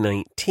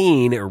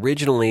 2019.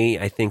 Originally,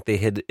 I think they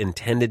had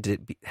intended to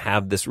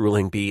have this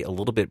ruling be a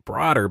little bit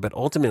broader, but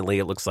ultimately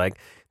it looks like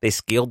they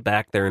scaled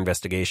back their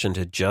investigation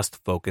to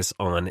just focus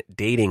on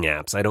dating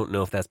apps. I don't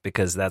know if that's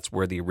because that's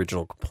where the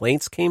original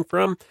complaints came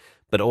from,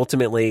 but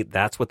ultimately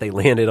that's what they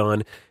landed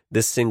on.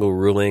 This single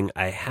ruling,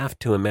 I have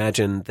to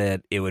imagine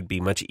that it would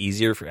be much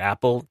easier for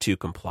Apple to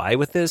comply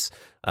with this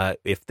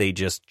if they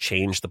just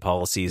changed the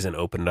policies and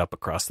opened it up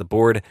across the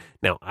board.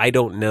 Now, I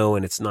don't know,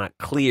 and it's not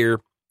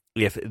clear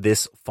if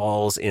this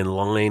falls in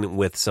line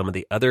with some of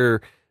the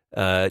other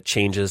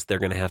changes they're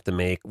going to have to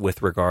make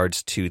with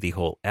regards to the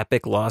whole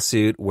Epic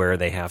lawsuit, where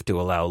they have to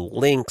allow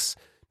links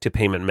to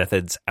payment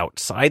methods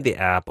outside the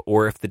app,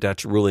 or if the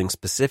Dutch ruling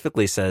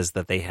specifically says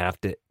that they have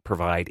to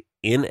provide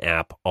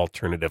in-app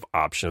alternative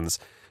options,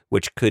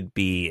 which could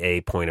be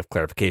a point of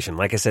clarification.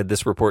 Like I said,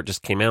 this report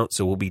just came out,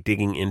 so we'll be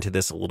digging into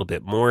this a little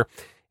bit more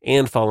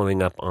and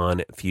following up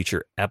on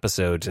future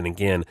episodes. And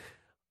again,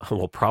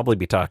 we'll probably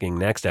be talking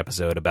next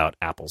episode about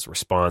Apple's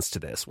response to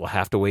this. We'll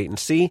have to wait and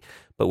see.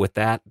 But with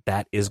that,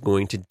 that is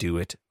going to do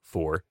it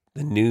for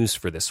the news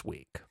for this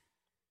week.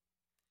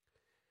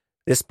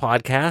 This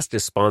podcast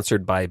is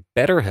sponsored by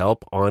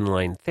BetterHelp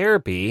Online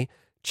Therapy.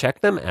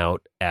 Check them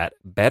out at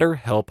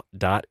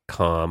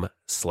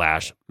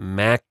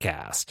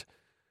betterhelp.com/MacCast.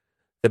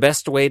 The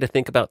best way to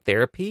think about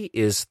therapy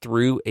is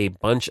through a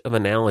bunch of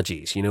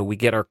analogies. You know, we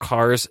get our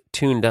cars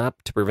tuned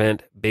up to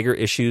prevent bigger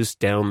issues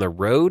down the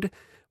road.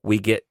 We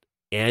get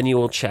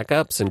annual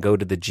checkups and go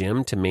to the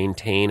gym to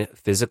maintain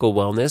physical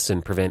wellness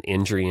and prevent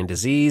injury and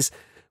disease.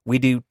 We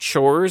do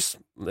chores,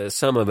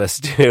 some of us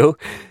do,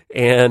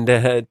 and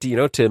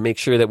to make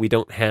sure that we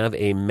don't have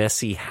a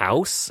messy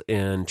house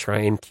and try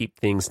and keep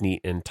things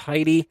neat and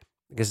tidy.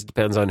 I guess it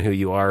depends on who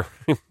you are.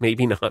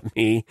 Maybe not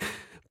me.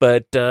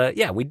 But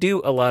we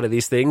do a lot of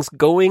these things.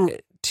 Going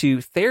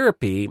to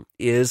therapy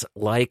is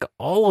like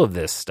all of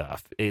this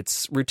stuff.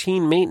 It's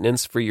routine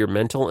maintenance for your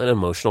mental and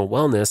emotional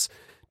wellness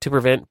to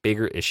prevent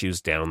bigger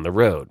issues down the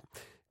road.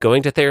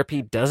 Going to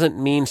therapy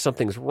doesn't mean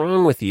something's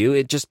wrong with you.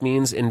 It just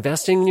means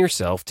investing in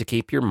yourself to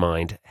keep your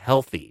mind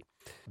healthy.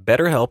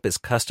 BetterHelp is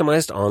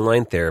customized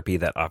online therapy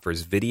that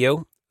offers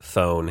video,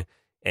 phone,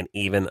 and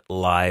even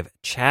live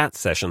chat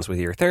sessions with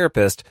your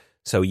therapist,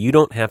 so you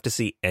don't have to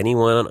see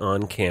anyone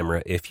on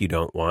camera if you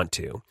don't want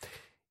to.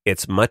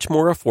 It's much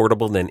more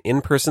affordable than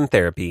in-person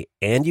therapy,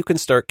 and you can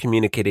start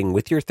communicating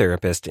with your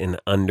therapist in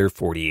under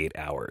 48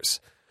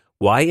 hours.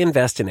 Why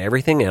invest in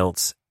everything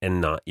else and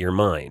not your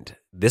mind?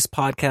 This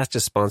podcast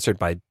is sponsored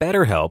by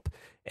BetterHelp,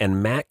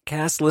 and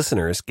MacCast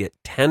listeners get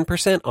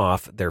 10%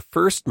 off their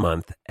first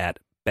month at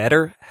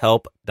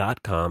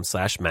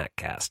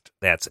betterhelp.com/MacCast.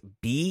 That's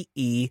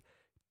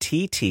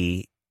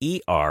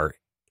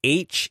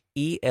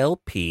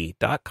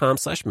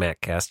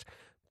BetterHelp.com/MacCast,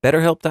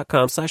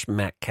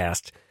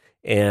 betterhelp.com/MacCast.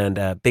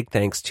 And big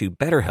thanks to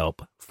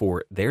BetterHelp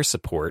for their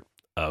support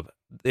of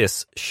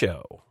this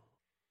show.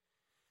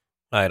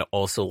 I'd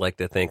also like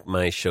to thank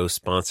my show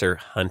sponsor,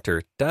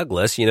 Hunter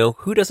Douglas. You know,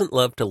 who doesn't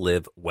love to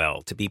live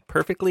well, to be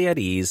perfectly at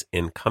ease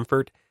in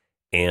comfort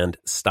and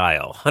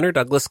style? Hunter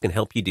Douglas can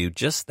help you do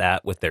just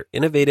that with their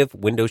innovative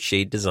window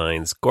shade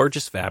designs,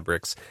 gorgeous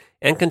fabrics,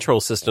 and control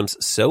systems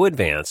so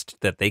advanced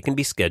that they can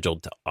be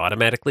scheduled to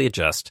automatically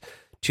adjust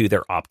to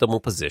their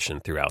optimal position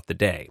throughout the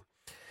day.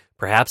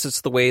 Perhaps it's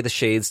the way the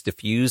shades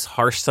diffuse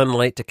harsh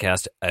sunlight to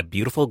cast a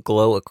beautiful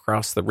glow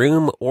across the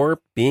room,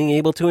 or being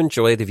able to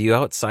enjoy the view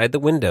outside the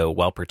window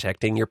while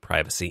protecting your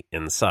privacy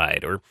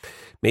inside. Or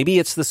maybe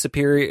it's the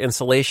superior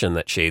insulation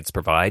that shades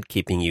provide,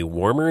 keeping you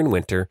warmer in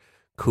winter,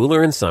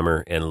 cooler in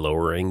summer, and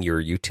lowering your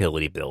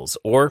utility bills.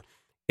 Or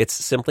it's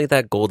simply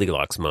that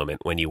Goldilocks moment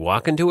when you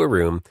walk into a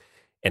room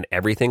and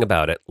everything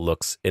about it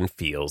looks and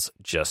feels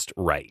just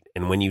right.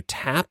 And when you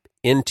tap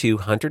into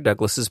Hunter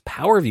Douglas's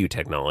PowerView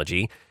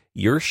technology,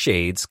 your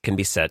shades can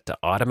be set to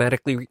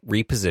automatically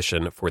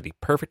reposition for the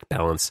perfect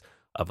balance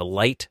of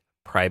light,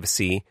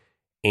 privacy,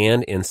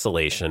 and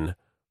insulation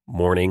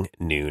morning,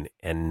 noon,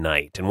 and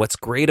night. And what's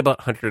great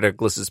about Hunter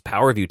Douglas's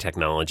PowerView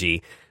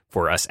technology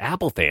for us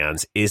Apple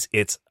fans is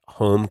it's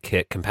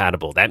HomeKit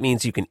compatible. That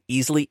means you can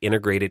easily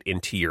integrate it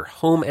into your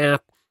Home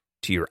app,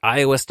 to your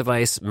iOS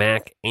device,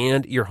 Mac,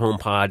 and your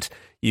HomePod.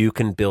 You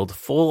can build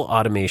full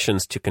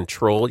automations to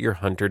control your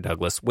Hunter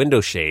Douglas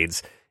window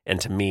shades. And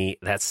to me,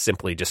 that's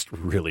simply just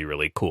really,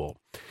 really cool.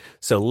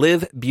 So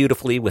live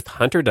beautifully with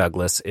Hunter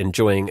Douglas,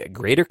 enjoying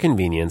greater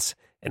convenience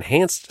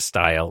enhanced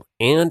style,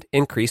 and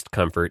increased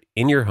comfort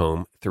in your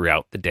home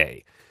throughout the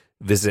day.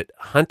 Visit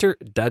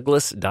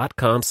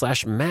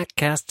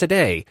hunterdouglas.com/MacCast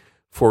today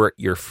for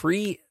your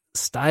free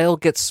Style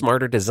Gets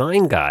Smarter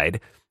design guide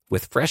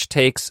with fresh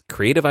takes,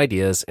 creative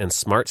ideas, and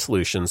smart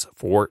solutions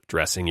for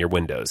dressing your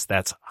windows.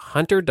 That's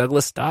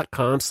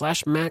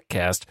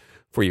hunterdouglas.com/MacCast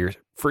for your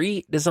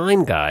free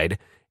design guide.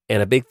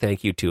 And a big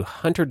thank you to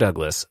Hunter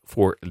Douglas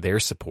for their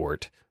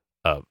support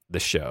of the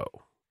show.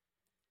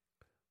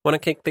 Want to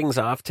kick things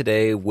off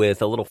today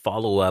with a little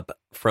follow-up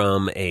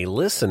from a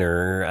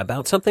listener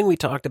about something we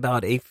talked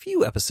about a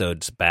few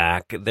episodes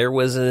back. There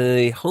was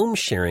a home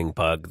sharing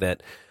bug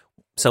that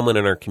someone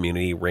in our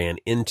community ran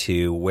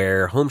into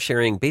where home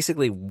sharing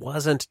basically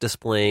wasn't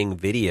displaying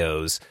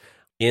videos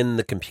in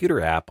the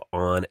computer app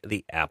on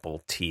the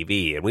Apple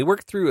TV. And we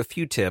worked through a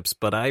few tips,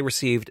 but I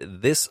received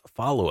this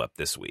follow-up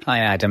this week. Hi,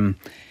 Adam.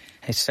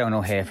 It's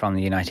Sonal here from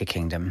the United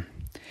Kingdom.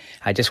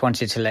 I just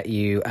wanted to let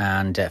you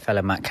and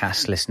fellow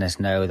MacCast listeners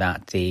know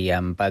that the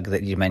bug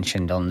that you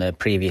mentioned on the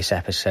previous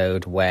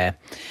episode where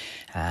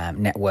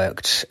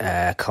networked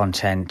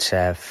content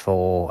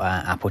for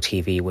Apple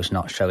TV was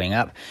not showing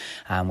up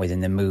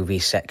within the movie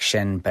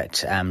section,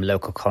 but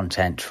local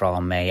content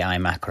from a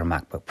iMac or a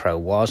MacBook Pro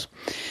was.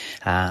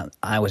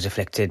 I was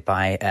afflicted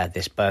by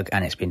this bug,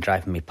 and it's been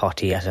driving me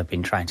potty as I've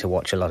been trying to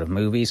watch a lot of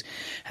movies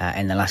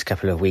in the last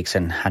couple of weeks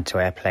and had to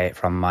AirPlay it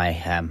from my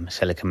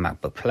Silicon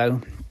MacBook Pro.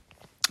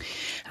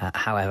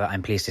 However,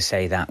 I'm pleased to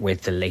say that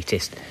with the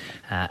latest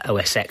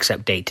OS X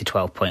update to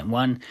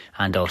 12.1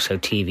 and also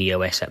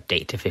tvOS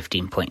update to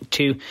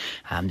 15.2,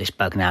 this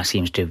bug now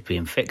seems to have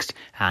been fixed,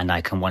 and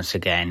I can once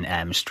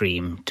again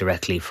stream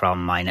directly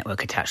from my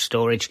network attached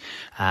storage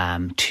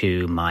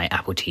to my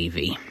Apple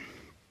TV.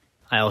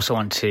 I also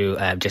want to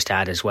just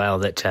add as well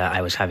that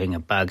I was having a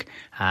bug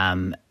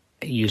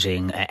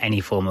using any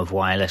form of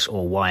wireless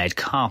or wired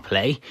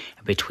CarPlay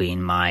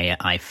between my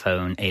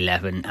iPhone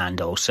 11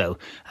 and also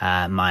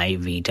my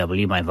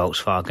VW, my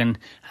Volkswagen.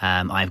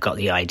 I've got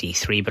the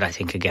ID3, but I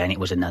think, again, it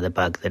was another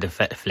bug that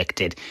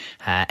afflicted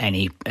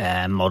any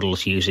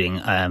models using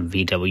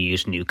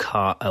VW's new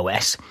car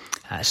OS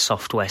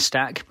software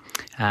stack.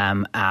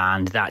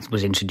 And that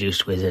was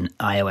introduced with an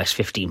iOS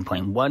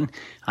 15.1,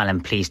 and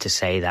I'm pleased to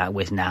say that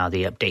with now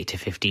the update to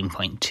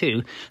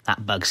 15.2,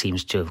 that bug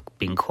seems to have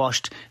been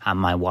quashed and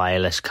my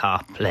wireless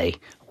CarPlay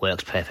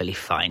works perfectly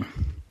fine.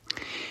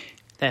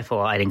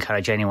 Therefore, I'd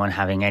encourage anyone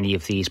having any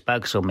of these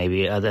bugs or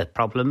maybe other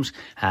problems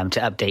to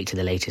update to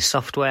the latest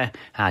software,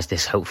 as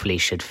this hopefully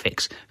should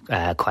fix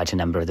quite a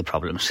number of the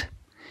problems.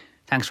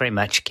 Thanks very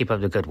much. Keep up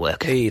the good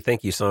work. Hey,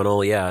 thank you,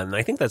 Sonal. Yeah, and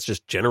I think that's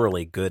just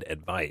generally good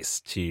advice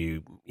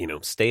to,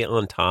 stay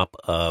on top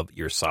of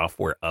your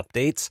software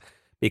updates,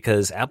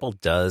 because Apple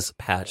does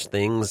patch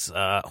things,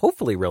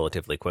 hopefully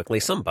relatively quickly.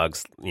 Some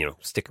bugs,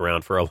 stick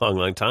around for a long,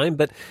 long time,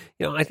 but,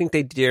 I think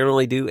they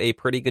generally do a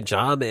pretty good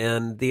job.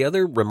 And the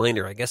other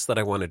reminder, I guess, that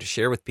I wanted to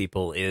share with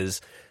people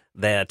is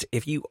that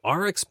if you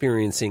are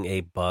experiencing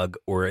a bug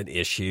or an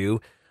issue,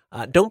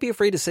 don't be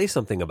afraid to say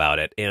something about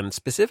it, and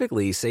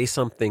specifically say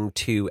something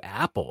to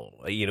Apple.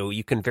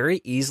 You can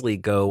very easily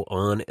go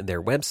on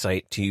their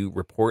website to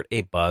report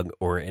a bug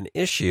or an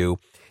issue.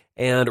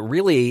 And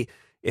really,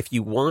 if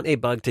you want a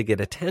bug to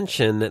get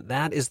attention,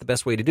 that is the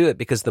best way to do it,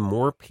 because the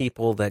more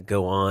people that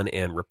go on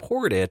and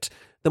report it,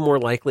 the more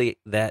likely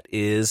that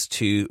is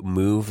to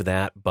move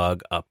that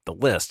bug up the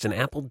list. And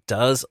Apple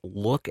does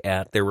look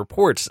at their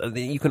reports.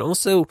 You can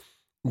also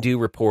do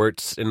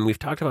reports, and we've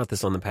talked about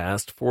this on the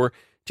past, for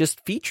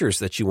just features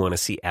that you want to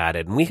see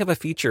added. And we have a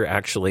feature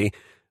actually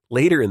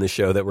later in the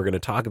show that we're going to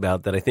talk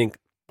about that I think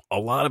a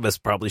lot of us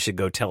probably should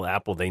go tell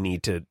Apple they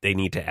need to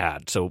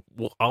add. So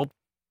I'll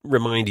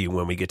remind you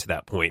when we get to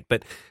that point.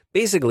 But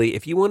basically,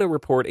 if you want to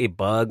report a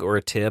bug or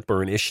a tip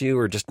or an issue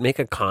or just make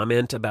a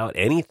comment about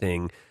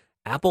anything,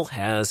 Apple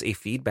has a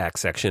feedback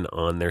section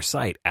on their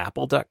site,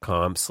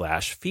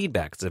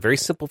 apple.com/feedback. It's a very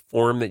simple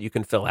form that you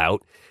can fill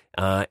out,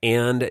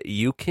 and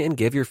you can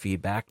give your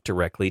feedback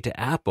directly to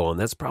Apple, and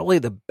that's probably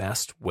the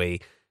best way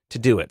to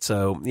do it.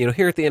 So,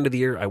 here at the end of the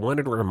year, I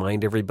wanted to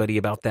remind everybody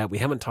about that. We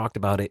haven't talked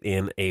about it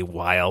in a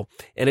while,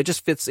 and it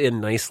just fits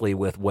in nicely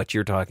with what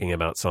you're talking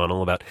about,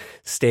 Sonal, about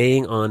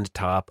staying on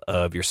top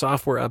of your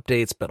software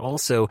updates, but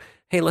also,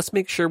 hey, let's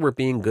make sure we're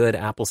being good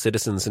Apple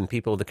citizens and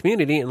people of the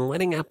community and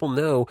letting Apple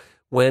know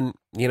when,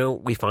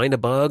 we find a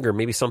bug or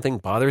maybe something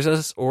bothers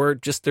us, or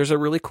just there's a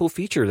really cool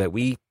feature that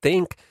we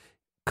think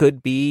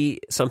could be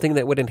something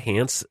that would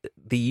enhance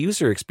the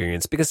user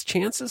experience. Because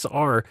chances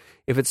are,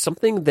 if it's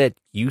something that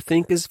you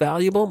think is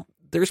valuable,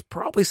 there's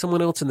probably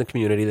someone else in the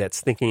community that's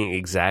thinking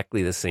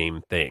exactly the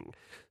same thing.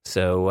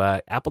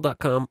 So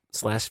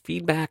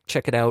apple.com/feedback,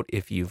 check it out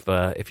if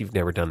you've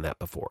never done that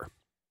before.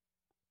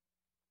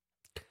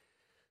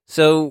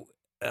 So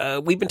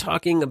we've been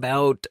talking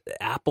about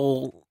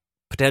Apple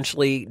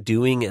potentially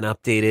doing an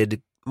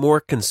updated more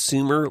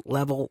consumer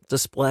level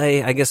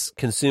display. I guess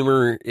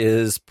consumer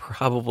is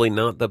probably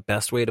not the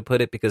best way to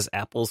put it because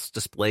Apple's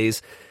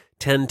displays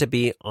tend to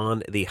be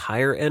on the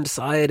higher end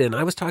side. And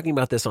I was talking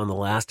about this on the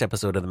last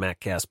episode of the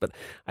MacCast, but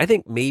I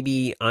think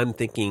maybe I'm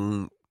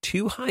thinking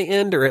too high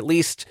end, or at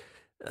least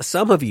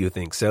some of you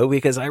think so,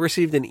 because I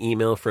received an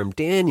email from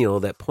Daniel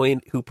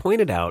who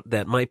pointed out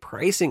that my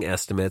pricing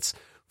estimates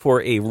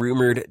for a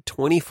rumored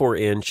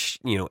 24-inch,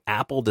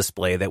 Apple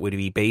display that would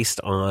be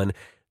based on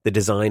the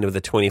design of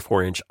the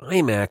 24-inch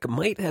iMac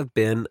might have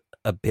been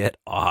a bit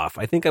off.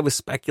 I think I was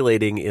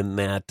speculating in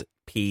that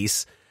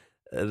piece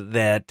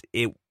that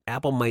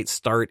Apple might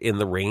start in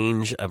the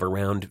range of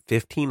around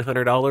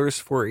 $1,500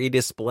 for a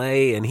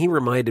display. And he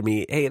reminded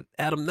me, hey,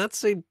 Adam,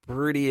 that's a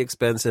pretty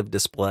expensive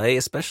display,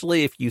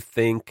 especially if you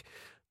think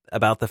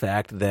about the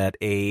fact that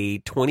a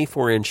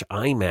 24-inch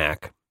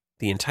iMac,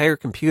 the entire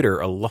computer,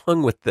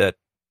 along with the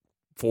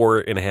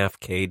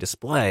 4.5K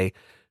display,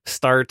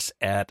 starts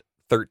at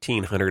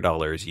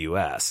 $1,300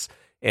 US.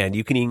 And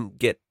you can even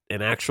get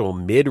an actual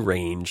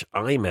mid-range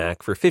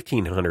iMac for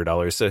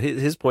 $1,500. So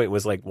his point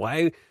was like,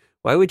 why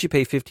would you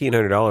pay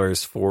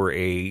 $1,500 for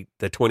the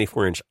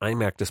 24-inch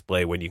iMac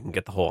display when you can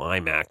get the whole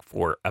iMac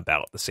for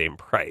about the same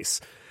price?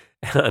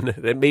 And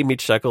that made me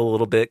chuckle a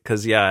little bit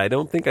because, I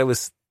don't think I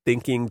was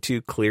thinking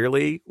too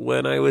clearly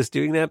when I was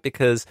doing that,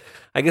 because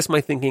I guess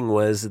my thinking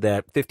was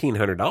that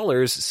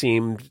 $1,500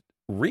 seemed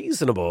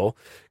reasonable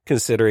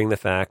considering the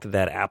fact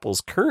that Apple's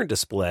current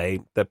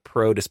display, the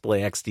Pro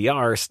Display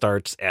XDR,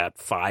 starts at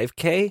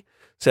 5K.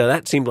 So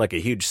that seemed like a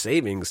huge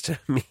savings to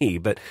me.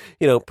 But,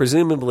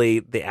 presumably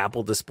the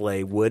Apple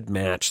display would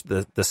match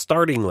the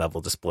starting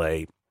level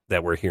display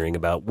that we're hearing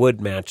about,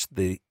 would match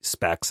the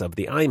specs of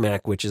the iMac,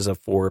 which is a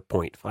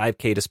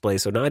 4.5K display.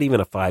 So not even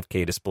a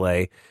 5K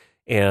display.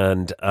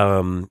 And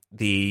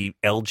the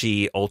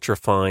LG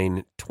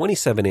Ultrafine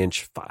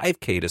 27-inch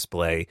 5K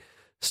display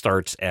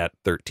starts at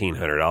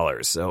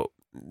 $1,300. So,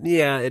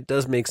 it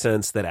does make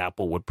sense that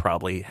Apple would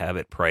probably have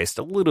it priced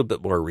a little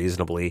bit more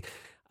reasonably.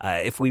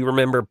 If we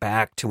remember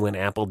back to when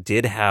Apple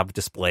did have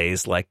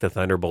displays like the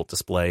Thunderbolt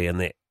display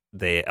and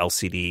the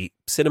LCD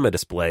cinema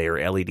display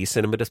or LED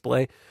cinema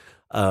display,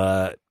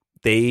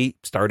 they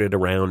started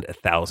around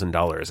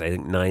 $1,000, I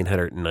think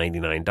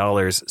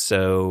 $999.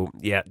 So,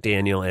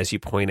 Daniel, as you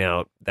point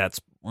out,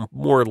 that's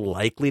more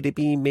likely to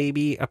be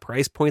maybe a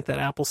price point that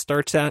Apple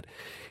starts at.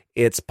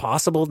 It's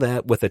possible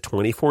that with a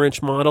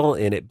 24-inch model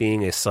and it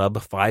being a sub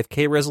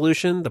 5K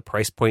resolution, the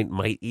price point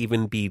might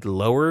even be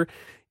lower.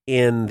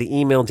 In the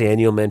email,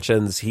 Daniel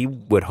mentions he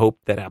would hope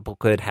that Apple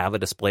could have a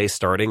display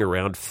starting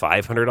around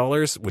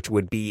 $500, which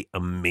would be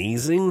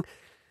amazing.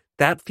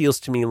 That feels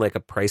to me like a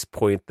price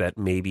point that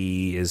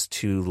maybe is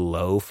too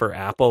low for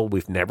Apple.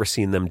 We've never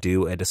seen them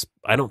do I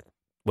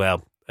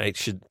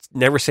should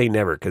never say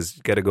never because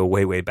you got to go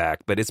way, way back.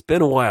 But it's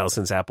been a while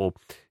since Apple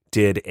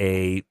did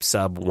a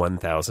sub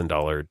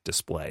 $1,000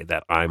 display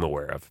that I'm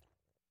aware of.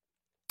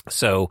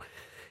 So,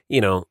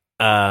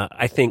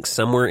 I think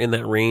somewhere in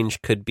that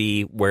range could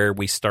be where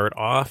we start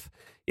off.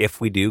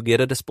 If we do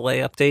get a display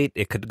update,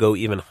 it could go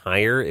even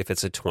higher if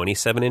it's a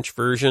 27-inch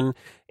version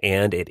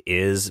and it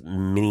is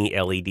mini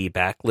LED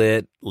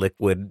backlit,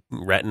 liquid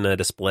retina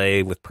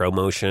display with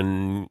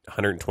ProMotion,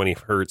 120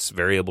 hertz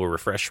variable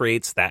refresh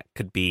rates. That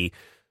could be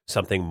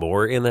something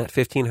more in that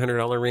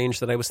 $1,500 range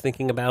that I was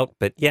thinking about.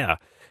 But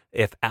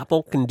if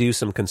Apple can do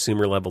some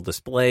consumer level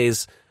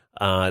displays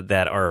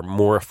that are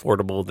more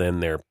affordable than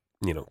their,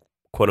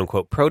 quote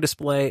unquote Pro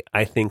display,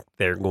 I think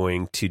they're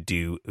going to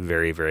do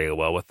very, very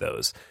well with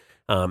those.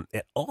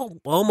 It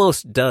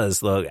almost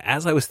does, though,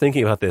 as I was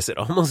thinking about this, it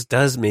almost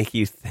does make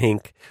you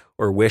think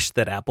or wish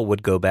that Apple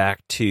would go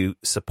back to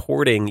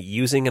supporting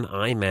using an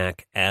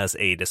iMac as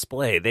a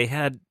display. They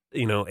had,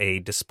 a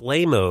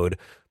display mode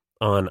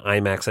on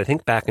iMacs, I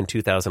think back in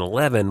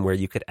 2011, where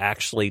you could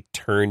actually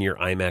turn your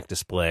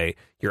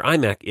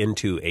iMac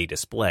into a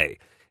display.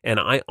 And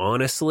I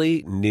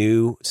honestly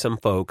knew some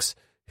folks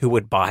who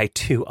would buy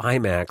two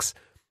iMacs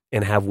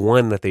and have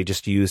one that they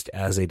just used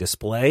as a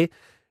display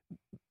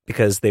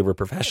because they were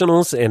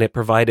professionals, and it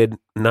provided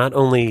not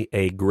only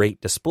a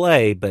great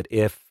display, but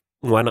if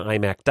one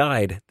iMac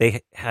died,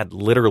 they had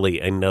literally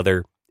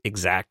another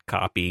exact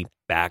copy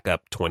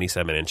backup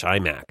 27-inch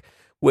iMac,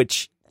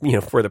 which,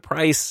 for the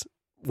price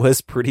was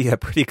a pretty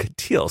good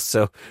deal.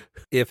 So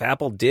if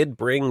Apple did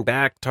bring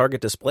back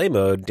Target Display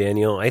Mode,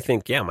 Daniel, I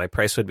think, my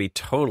price would be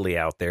totally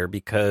out there,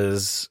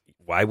 because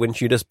why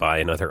wouldn't you just buy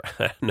another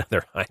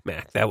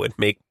iMac? That would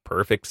make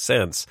perfect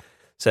sense.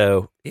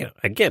 So,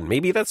 again,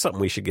 maybe that's something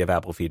we should give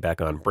Apple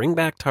feedback on. Bring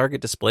back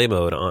Target Display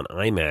Mode on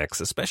iMacs,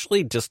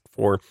 especially just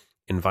for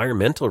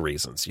environmental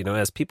reasons.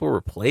 As people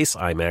replace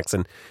iMacs,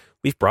 and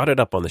we've brought it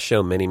up on the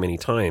show many, many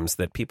times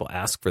that people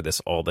ask for this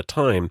all the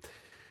time.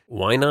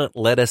 Why not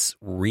let us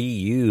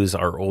reuse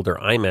our older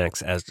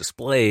iMacs as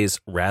displays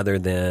rather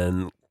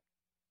than,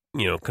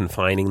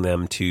 confining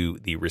them to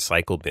the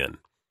recycle bin?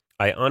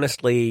 I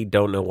honestly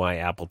don't know why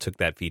Apple took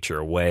that feature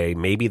away.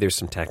 Maybe there's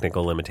some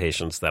technical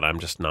limitations that I'm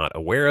just not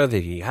aware of.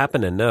 If you happen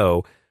to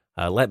know,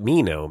 let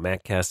me know,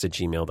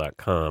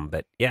 maccast@gmail.com.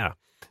 But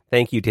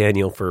Thank you,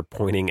 Daniel, for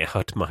pointing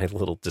out my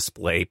little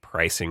display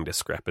pricing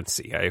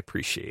discrepancy. I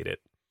appreciate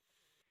it.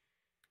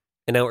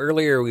 And now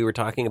earlier we were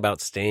talking about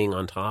staying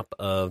on top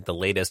of the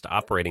latest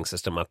operating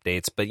system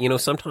updates, but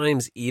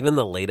sometimes even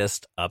the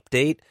latest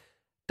update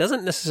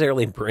doesn't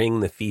necessarily bring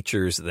the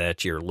features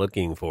that you're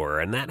looking for.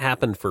 And that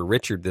happened for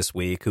Richard this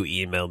week, who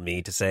emailed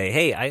me to say,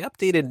 hey, I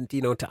updated,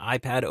 to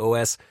iPad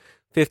OS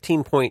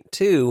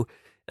 15.2,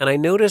 and I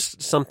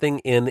noticed something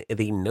in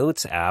the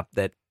Notes app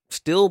that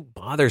still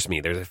bothers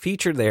me. There's a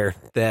feature there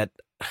that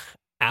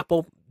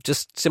Apple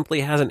just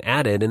simply hasn't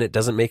added, and it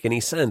doesn't make any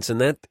sense. And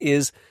that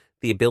is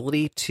the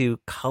ability to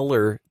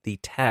color the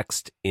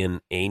text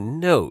in a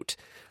note.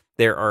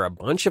 There are a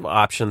bunch of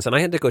options, and I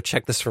had to go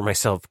check this for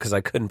myself because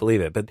I couldn't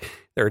believe it, but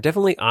there are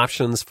definitely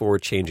options for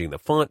changing the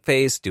font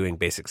face, doing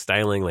basic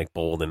styling like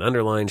bold and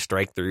underline,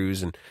 strike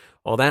throughs, and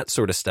all that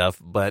sort of stuff.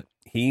 But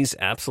he's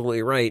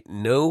absolutely right.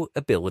 No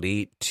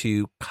ability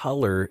to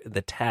color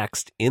the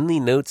text in the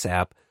Notes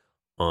app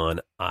on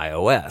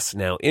iOS.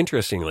 Now,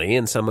 interestingly,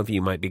 and some of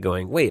you might be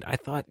going, wait, I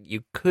thought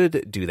you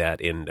could do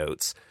that in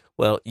Notes.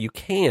 Well, you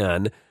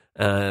can,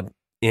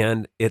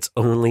 and it's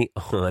only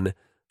on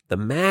the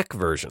Mac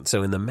version.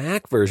 So in the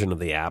Mac version of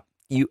the app,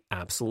 you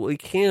absolutely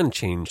can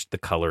change the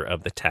color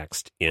of the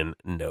text in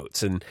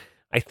Notes. And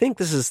I think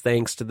this is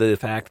thanks to the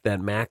fact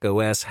that Mac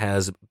OS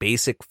has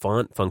basic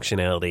font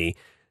functionality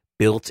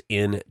built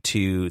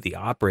into the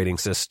operating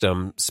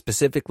system.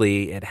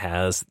 Specifically, it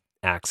has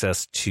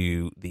access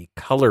to the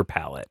color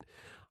palette.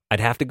 I'd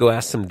have to go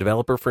ask some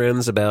developer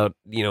friends about,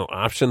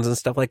 options and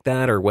stuff like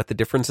that, or what the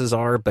differences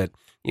are. But,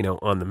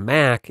 on the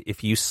Mac,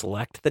 if you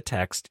select the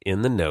text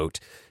in the note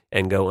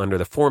and go under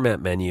the format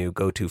menu,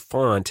 go to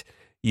font,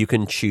 you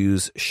can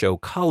choose show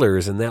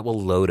colors, and that will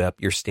load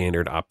up your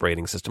standard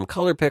operating system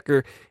color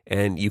picker,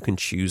 and you can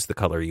choose the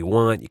color you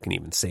want. You can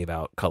even save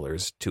out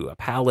colors to a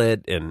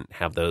palette and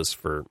have those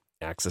for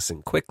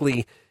accessing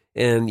quickly,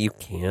 and you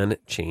can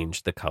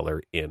change the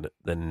color in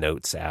the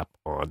Notes app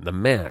on the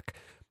Mac.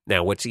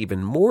 Now, what's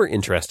even more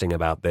interesting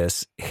about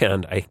this,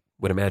 and I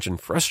would imagine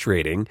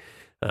frustrating,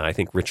 I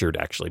think Richard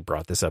actually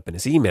brought this up in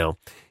his email,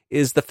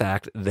 is the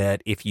fact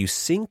that if you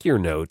sync your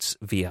notes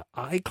via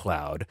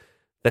iCloud,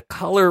 the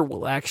color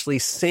will actually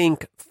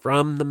sync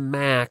from the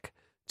Mac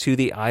to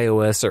the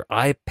iOS or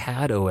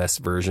iPad OS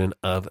version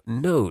of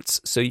Notes.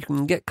 So you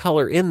can get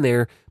color in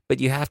there, but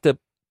you have to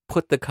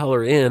put the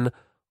color in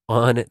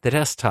on the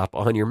desktop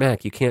on your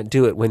Mac. You can't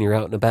do it when you're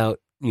out and about,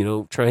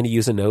 trying to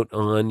use a note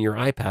on your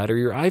iPad or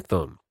your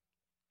iPhone.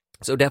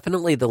 So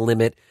definitely the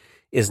limit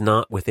is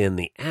not within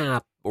the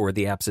app or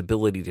the app's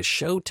ability to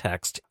show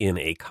text in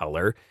a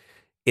color.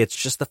 It's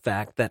just the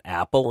fact that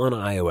Apple on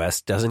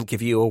iOS doesn't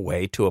give you a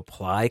way to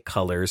apply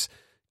colors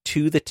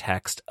to the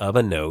text of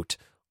a note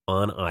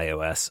on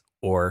iOS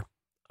or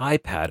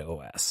iPad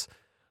OS.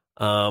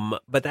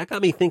 But that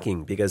got me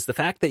thinking, because the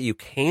fact that you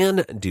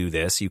can do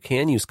this, you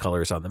can use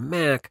colors on the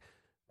Mac,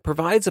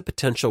 provides a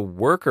potential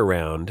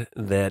workaround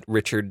that,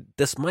 Richard,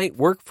 this might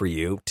work for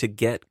you to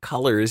get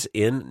colors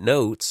in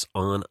Notes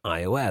on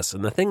iOS.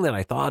 And the thing that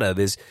I thought of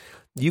is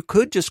you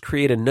could just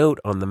create a note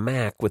on the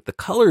Mac with the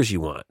colors you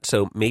want.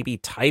 So maybe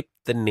type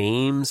the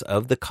names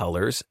of the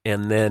colors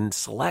and then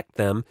select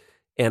them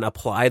and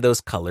apply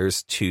those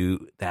colors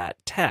to that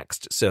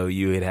text. So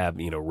you would have,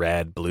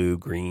 red, blue,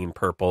 green,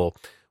 purple,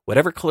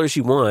 whatever colors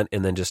you want,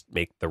 and then just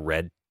make the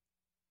red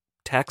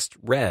text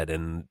red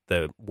and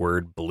the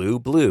word blue,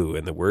 blue,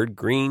 and the word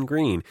green,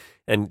 green,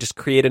 and just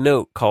create a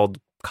note called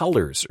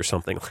colors or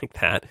something like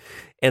that.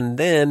 And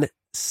then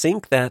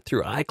sync that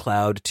through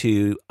iCloud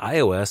to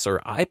iOS or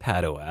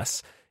iPad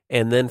OS.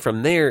 And then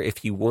from there,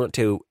 if you want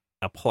to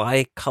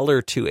apply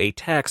color to a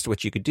text,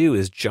 what you could do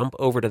is jump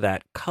over to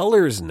that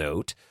colors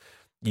note.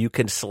 You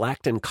can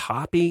select and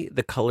copy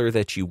the color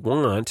that you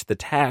want, the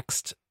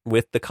text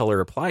with the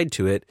color applied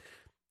to it,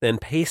 then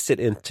paste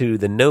it into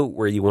the note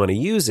where you want to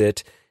use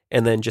it,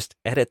 and then just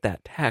edit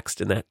that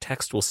text, and that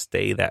text will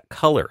stay that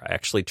color. I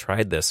actually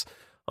tried this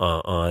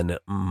on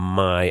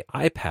my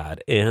iPad,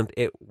 and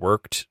it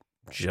worked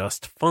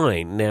just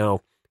fine. Now,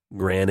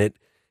 granted,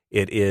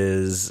 it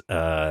is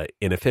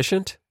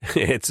inefficient.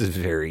 It's a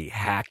very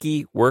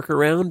hacky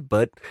workaround,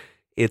 but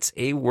it's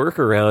a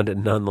workaround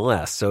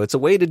nonetheless. So it's a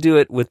way to do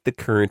it with the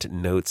current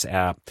Notes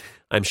app.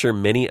 I'm sure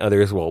many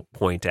others will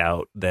point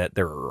out that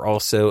there are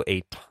also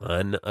a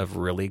ton of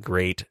really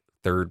great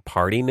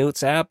third-party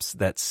Notes apps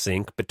that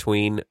sync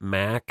between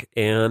Mac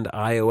and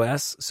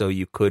iOS. So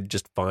you could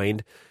just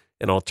find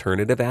an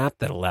alternative app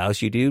that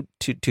allows you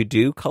to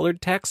do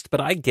colored text.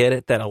 But I get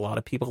it that a lot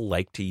of people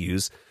like to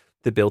use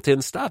the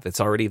built-in stuff.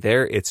 It's already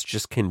there. It's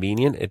just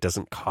convenient. It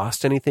doesn't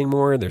cost anything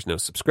more. There's no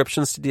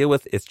subscriptions to deal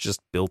with. It's just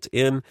built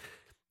in.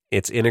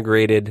 It's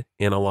integrated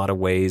in a lot of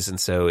ways, and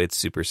so it's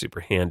super,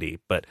 super handy.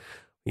 But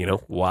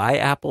why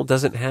Apple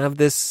doesn't have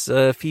this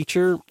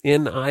feature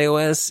in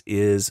iOS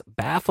is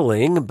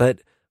baffling,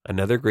 but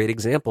another great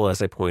example,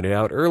 as I pointed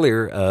out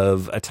earlier,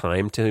 of a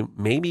time to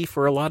maybe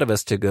for a lot of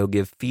us to go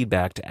give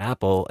feedback to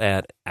Apple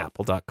at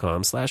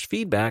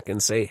apple.com/feedback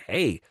and say,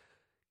 hey,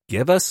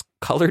 give us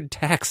colored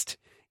text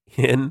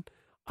in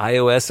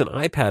iOS and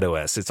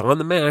iPadOS. It's on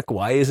the Mac.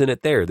 Why isn't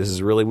it there? This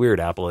is really weird,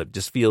 Apple. It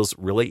just feels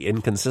really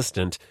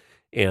inconsistent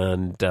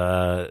and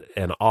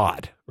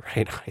odd,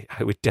 right?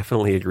 I would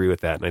definitely agree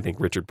with that, and I think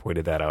Richard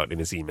pointed that out in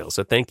his email.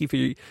 So thank you for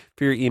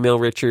your email,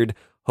 Richard.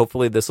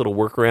 Hopefully this little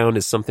workaround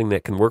is something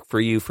that can work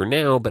for you for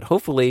now, but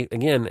hopefully,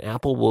 again,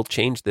 Apple will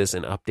change this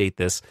and update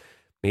this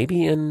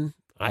maybe in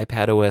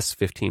iPadOS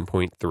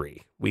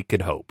 15.3. We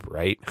could hope,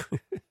 right?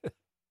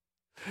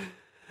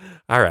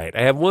 All right,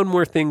 I have one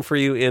more thing for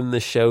you in the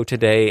show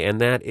today, and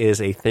that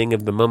is a thing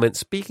of the moment.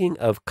 Speaking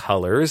of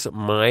colors,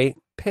 my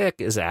pick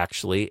is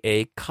actually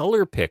a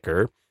color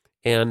picker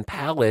and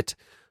palette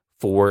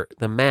for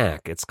the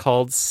Mac. It's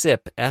called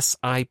SIP,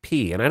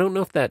 S-I-P, and I don't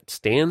know if that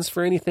stands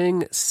for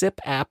anything.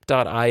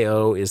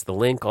 sipapp.io is the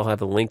link. I'll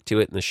have a link to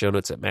it in the show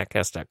notes at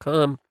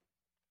maccast.com.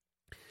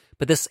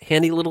 But this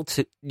handy little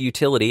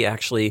utility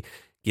actually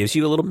gives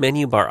you a little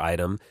menu bar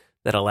item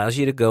that allows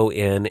you to go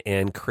in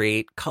and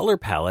create color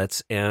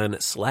palettes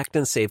and select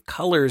and save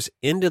colors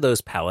into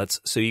those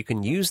palettes so you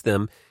can use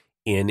them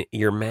in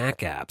your Mac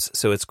apps.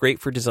 So it's great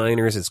for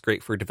designers. It's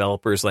great for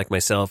developers like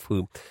myself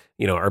who,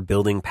 are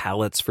building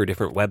palettes for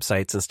different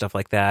websites and stuff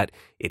like that.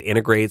 It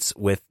integrates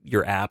with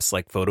your apps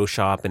like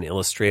Photoshop and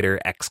Illustrator,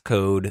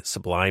 Xcode,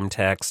 Sublime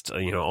Text,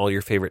 all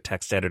your favorite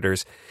text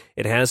editors.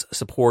 It has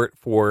support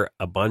for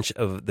a bunch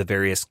of the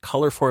various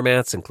color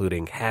formats,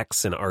 including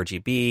hex and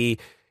RGB,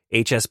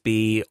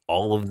 HSB,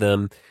 all of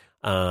them.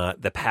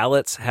 The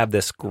palettes have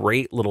this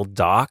great little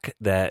dock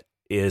that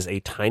is a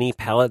tiny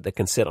palette that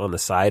can sit on the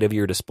side of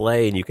your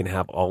display, and you can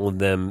have all of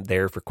them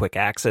there for quick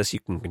access.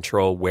 You can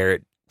control where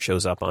it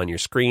shows up on your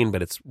screen,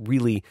 but it's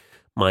really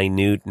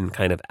minute and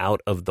kind of out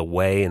of the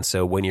way. And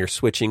so when you're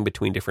switching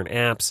between different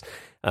apps,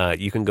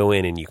 you can go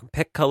in and you can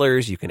pick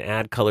colors. You can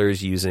add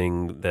colors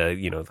using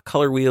the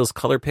color wheels,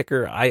 color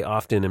picker. I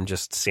often am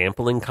just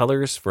sampling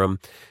colors from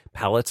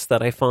palettes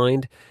that I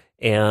find,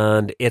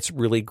 and it's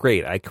really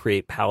great. I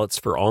create palettes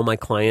for all my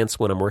clients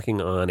when I'm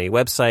working on a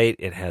website.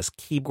 It has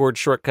keyboard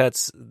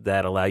shortcuts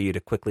that allow you to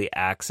quickly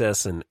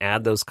access and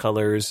add those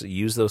colors,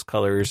 use those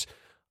colors,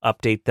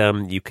 update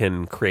them. You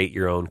can create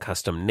your own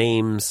custom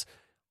names,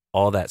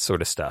 all that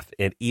sort of stuff.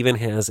 It even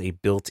has a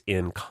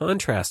built-in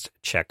contrast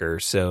checker.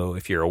 So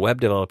if you're a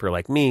web developer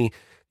like me,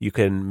 you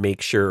can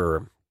make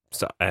sure,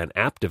 an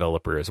app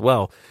developer as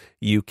well,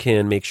 you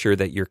can make sure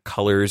that your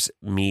colors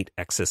meet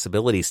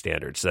accessibility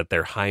standards, that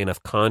they're high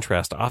enough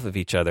contrast off of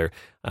each other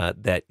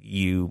that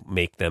you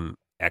make them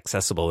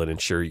accessible and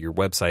ensure your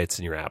websites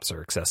and your apps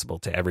are accessible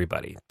to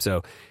everybody.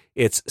 So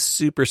it's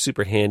super,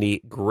 super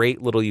handy.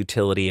 Great little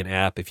utility and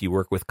app if you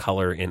work with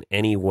color in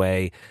any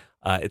way.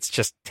 It's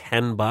just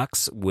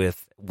 $10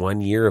 with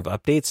 1 year of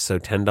updates, so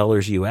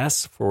 $10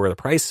 US for the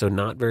price, so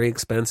not very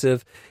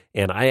expensive.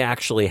 And I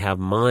actually have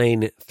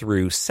mine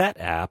through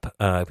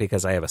SetApp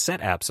because I have a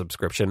SetApp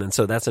subscription, and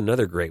so that's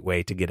another great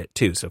way to get it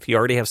too. So if you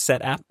already have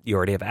SetApp, you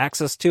already have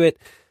access to it.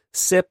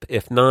 SIP,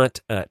 if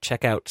not,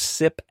 check out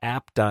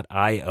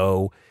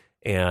sipapp.io,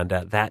 and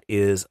that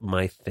is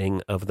my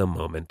thing of the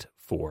moment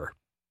for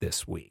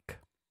this week.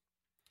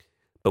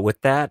 But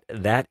with that,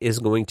 that is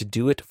going to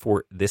do it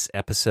for this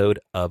episode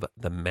of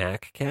the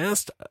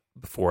MacCast.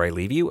 Before I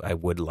leave you, I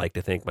would like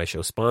to thank my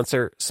show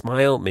sponsor,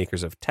 Smile,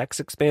 makers of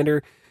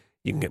TextExpander.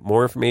 You can get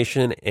more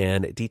information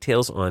and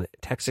details on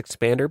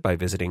TextExpander by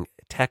visiting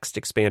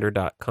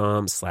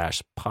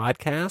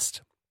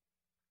textexpander.com/podcast.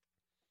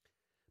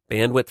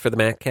 Bandwidth for the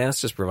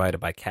MacCast is provided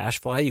by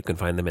CacheFly. You can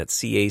find them at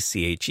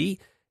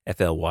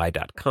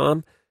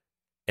CacheFly.com.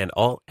 And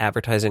all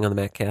advertising on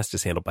the MacCast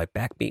is handled by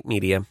Backbeat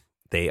Media.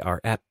 They are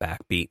at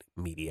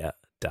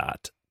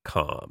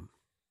backbeatmedia.com.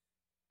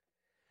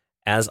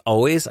 As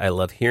always, I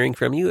love hearing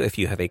from you. If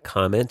you have a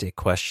comment, a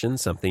question,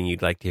 something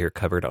you'd like to hear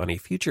covered on a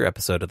future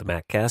episode of the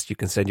MacCast, you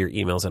can send your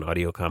emails and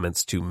audio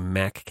comments to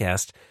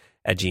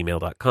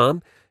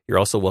maccast@gmail.com. You're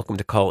also welcome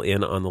to call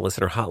in on the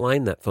listener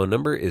hotline. That phone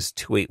number is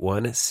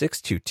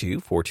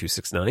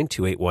 281-622-4269,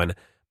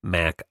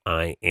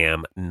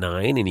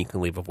 281-MAC-I-AM-9, and you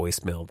can leave a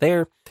voicemail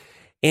there.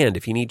 And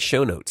if you need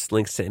show notes,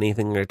 links to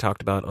anything I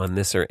talked about on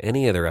this or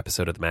any other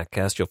episode of the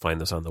MacCast, you'll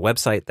find those on the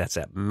website. That's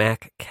at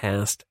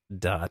maccast.com.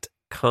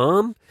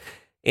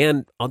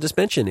 And I'll just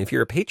mention, if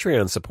you're a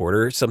Patreon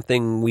supporter,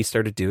 something we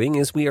started doing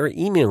is we are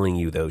emailing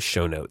you those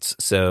show notes.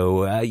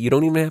 So you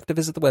don't even have to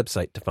visit the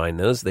website to find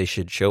those. They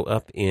should show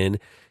up in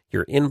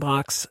your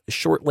inbox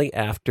shortly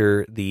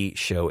after the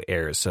show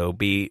airs. So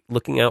be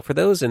looking out for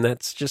those. And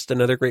that's just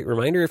another great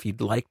reminder. If you'd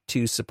like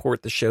to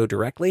support the show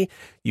directly,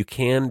 you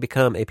can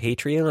become a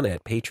Patreon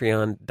at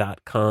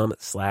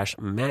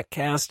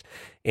patreon.com/MacCast.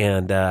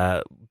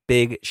 And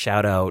big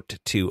shout out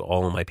to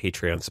all of my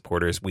Patreon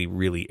supporters. We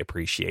really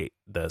appreciate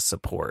the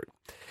support.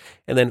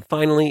 And then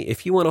finally,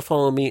 if you want to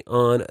follow me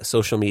on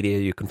social media,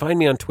 you can find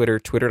me on Twitter,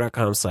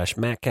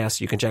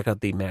 twitter.com/MacCast. You can check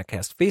out the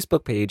MacCast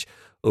Facebook page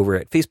over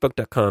at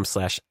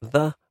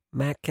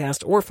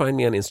facebook.com/TheMacCast, or find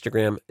me on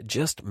Instagram,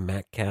 just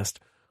MacCast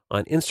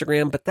on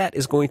Instagram. But that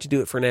is going to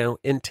do it for now.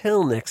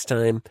 Until next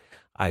time,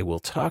 I will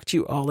talk to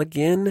you all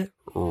again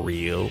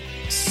real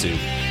soon.